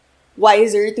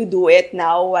wiser to do it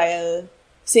now while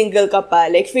single ka pa,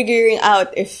 like figuring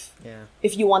out if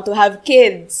you want to have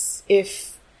kids,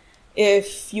 if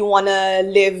you wanna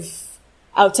live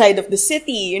outside of the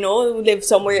city, live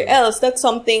somewhere else. That's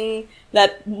something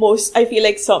that I feel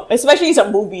like especially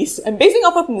some movies, I'm basing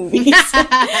off of movies,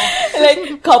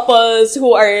 like couples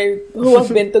who have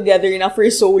been together na for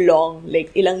so long,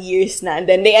 like ilang years na, and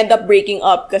then they end up breaking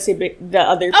up kasi the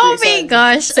other person Oh my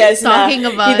gosh, says are you talking na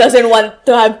about... he doesn't want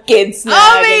to have kids na.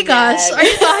 Oh my ganyan. gosh, are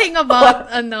you talking about,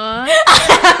 the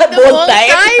Bold bold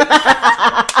type?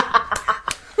 type?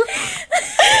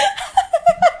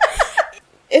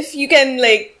 If you can,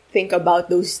 like, think about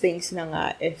those things na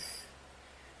nga, if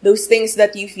those things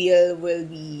that you feel will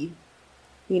be,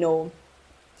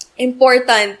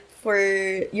 important for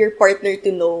your partner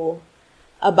to know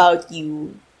about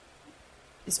you,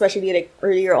 especially, like,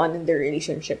 earlier on in the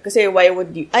relationship. Kasi why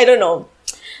would you, I don't know,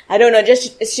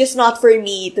 it's just not for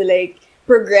me to, like,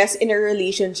 progress in a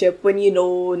relationship when you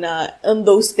know na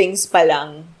those things pa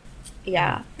lang.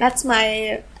 Yeah, that's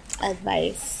my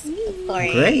advice for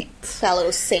Great. fellow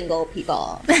single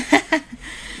people.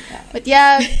 But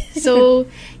yeah, so,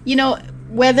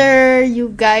 whether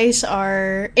you guys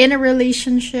are in a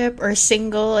relationship or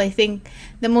single, I think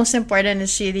the most important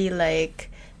is really like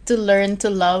to learn to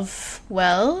love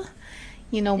well.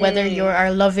 Whether you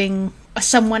are loving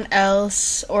someone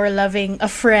else or loving a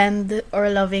friend or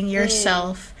loving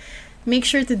yourself, make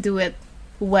sure to do it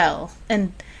well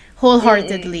and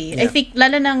wholeheartedly. I think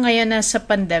lalo na ngayon na sa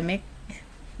pandemic,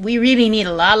 we really need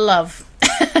a lot of love.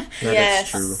 That Yes.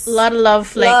 is true. A lot of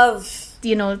love, like, Love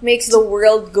makes the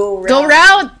world go round. go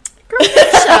round.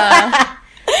 Croatia.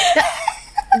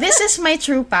 This is my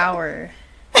true power.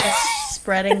 Just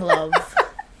spreading love.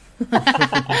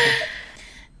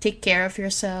 Take care of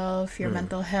yourself, your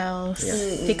mental health.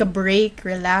 Yeah. Take a break,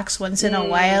 relax once in a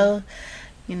while.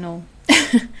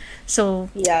 So,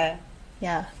 Yeah.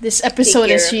 yeah, this Take episode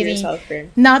care is of really yourself, friend.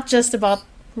 not just about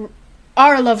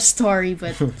our love story,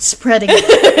 but spreading it.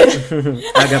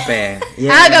 Agape.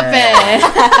 Yeah. Agape!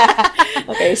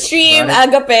 Okay, stream Brought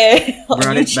Agape on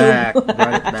Brought it YouTube.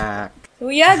 back. So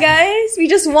yeah, guys, we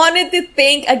just wanted to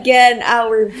thank again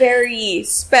our very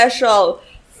special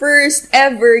first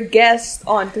ever guest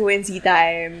on Twinsy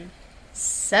Time,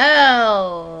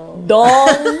 So, Dong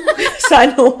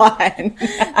San Juan.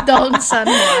 Dong San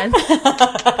Juan.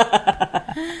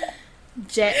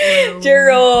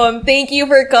 Jerome, thank you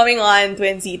for coming on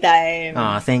Twinsy Time.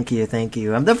 Oh, thank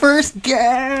you. I'm the first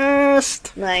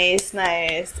guest. Nice.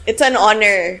 It's an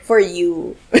honor for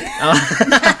you.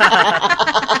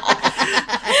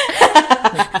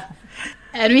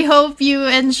 And we hope you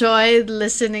enjoyed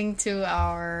listening to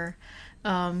our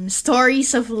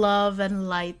stories of love and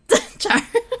light. and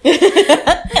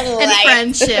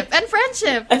friendship.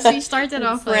 Because we started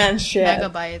off with Friendship.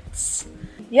 megabytes.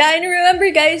 Yeah, and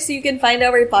remember, guys, you can find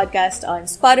our podcast on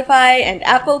Spotify and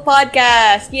Apple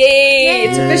Podcasts. Yay!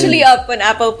 It's officially up on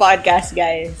Apple Podcasts,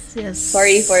 guys. Yes.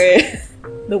 Sorry for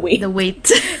the wait. the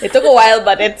wait. It took a while,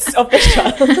 but it's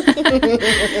official.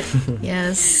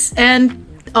 Yes. And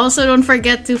also don't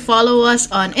forget to follow us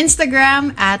on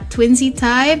Instagram at Twinsy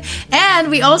Time.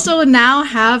 And we also now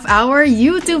have our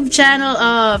YouTube channel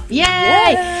up. Yay!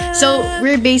 Yeah. So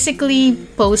we're basically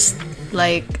post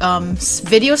like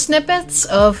video snippets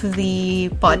of the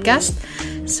podcast.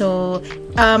 So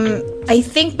I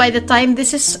think by the time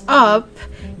this is up,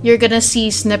 you're gonna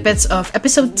see snippets of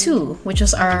episode 2, which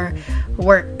was our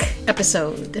work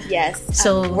episode. Yes.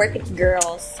 So- Work It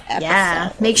Girls episode.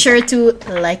 Yeah, make sure to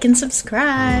like and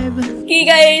subscribe. Okay,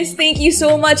 guys, thank you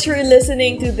so much for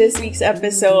listening to this week's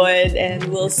episode, and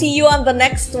we'll see you on the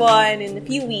next one in a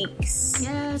few weeks.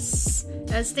 Yes.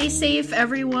 Stay safe,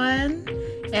 everyone.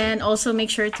 And also make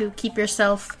sure to keep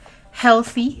yourself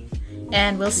healthy.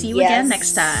 And we'll see you again Yes.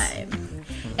 next time.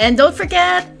 And don't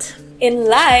forget... In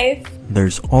life,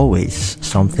 There's always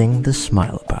something to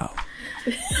smile about.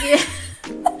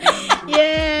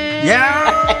 Yeah. yeah.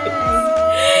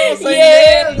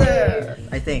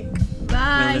 I think.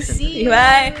 Bye. We'll listen to See you.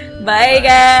 Bye. Bye,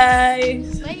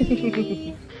 guys. Bye.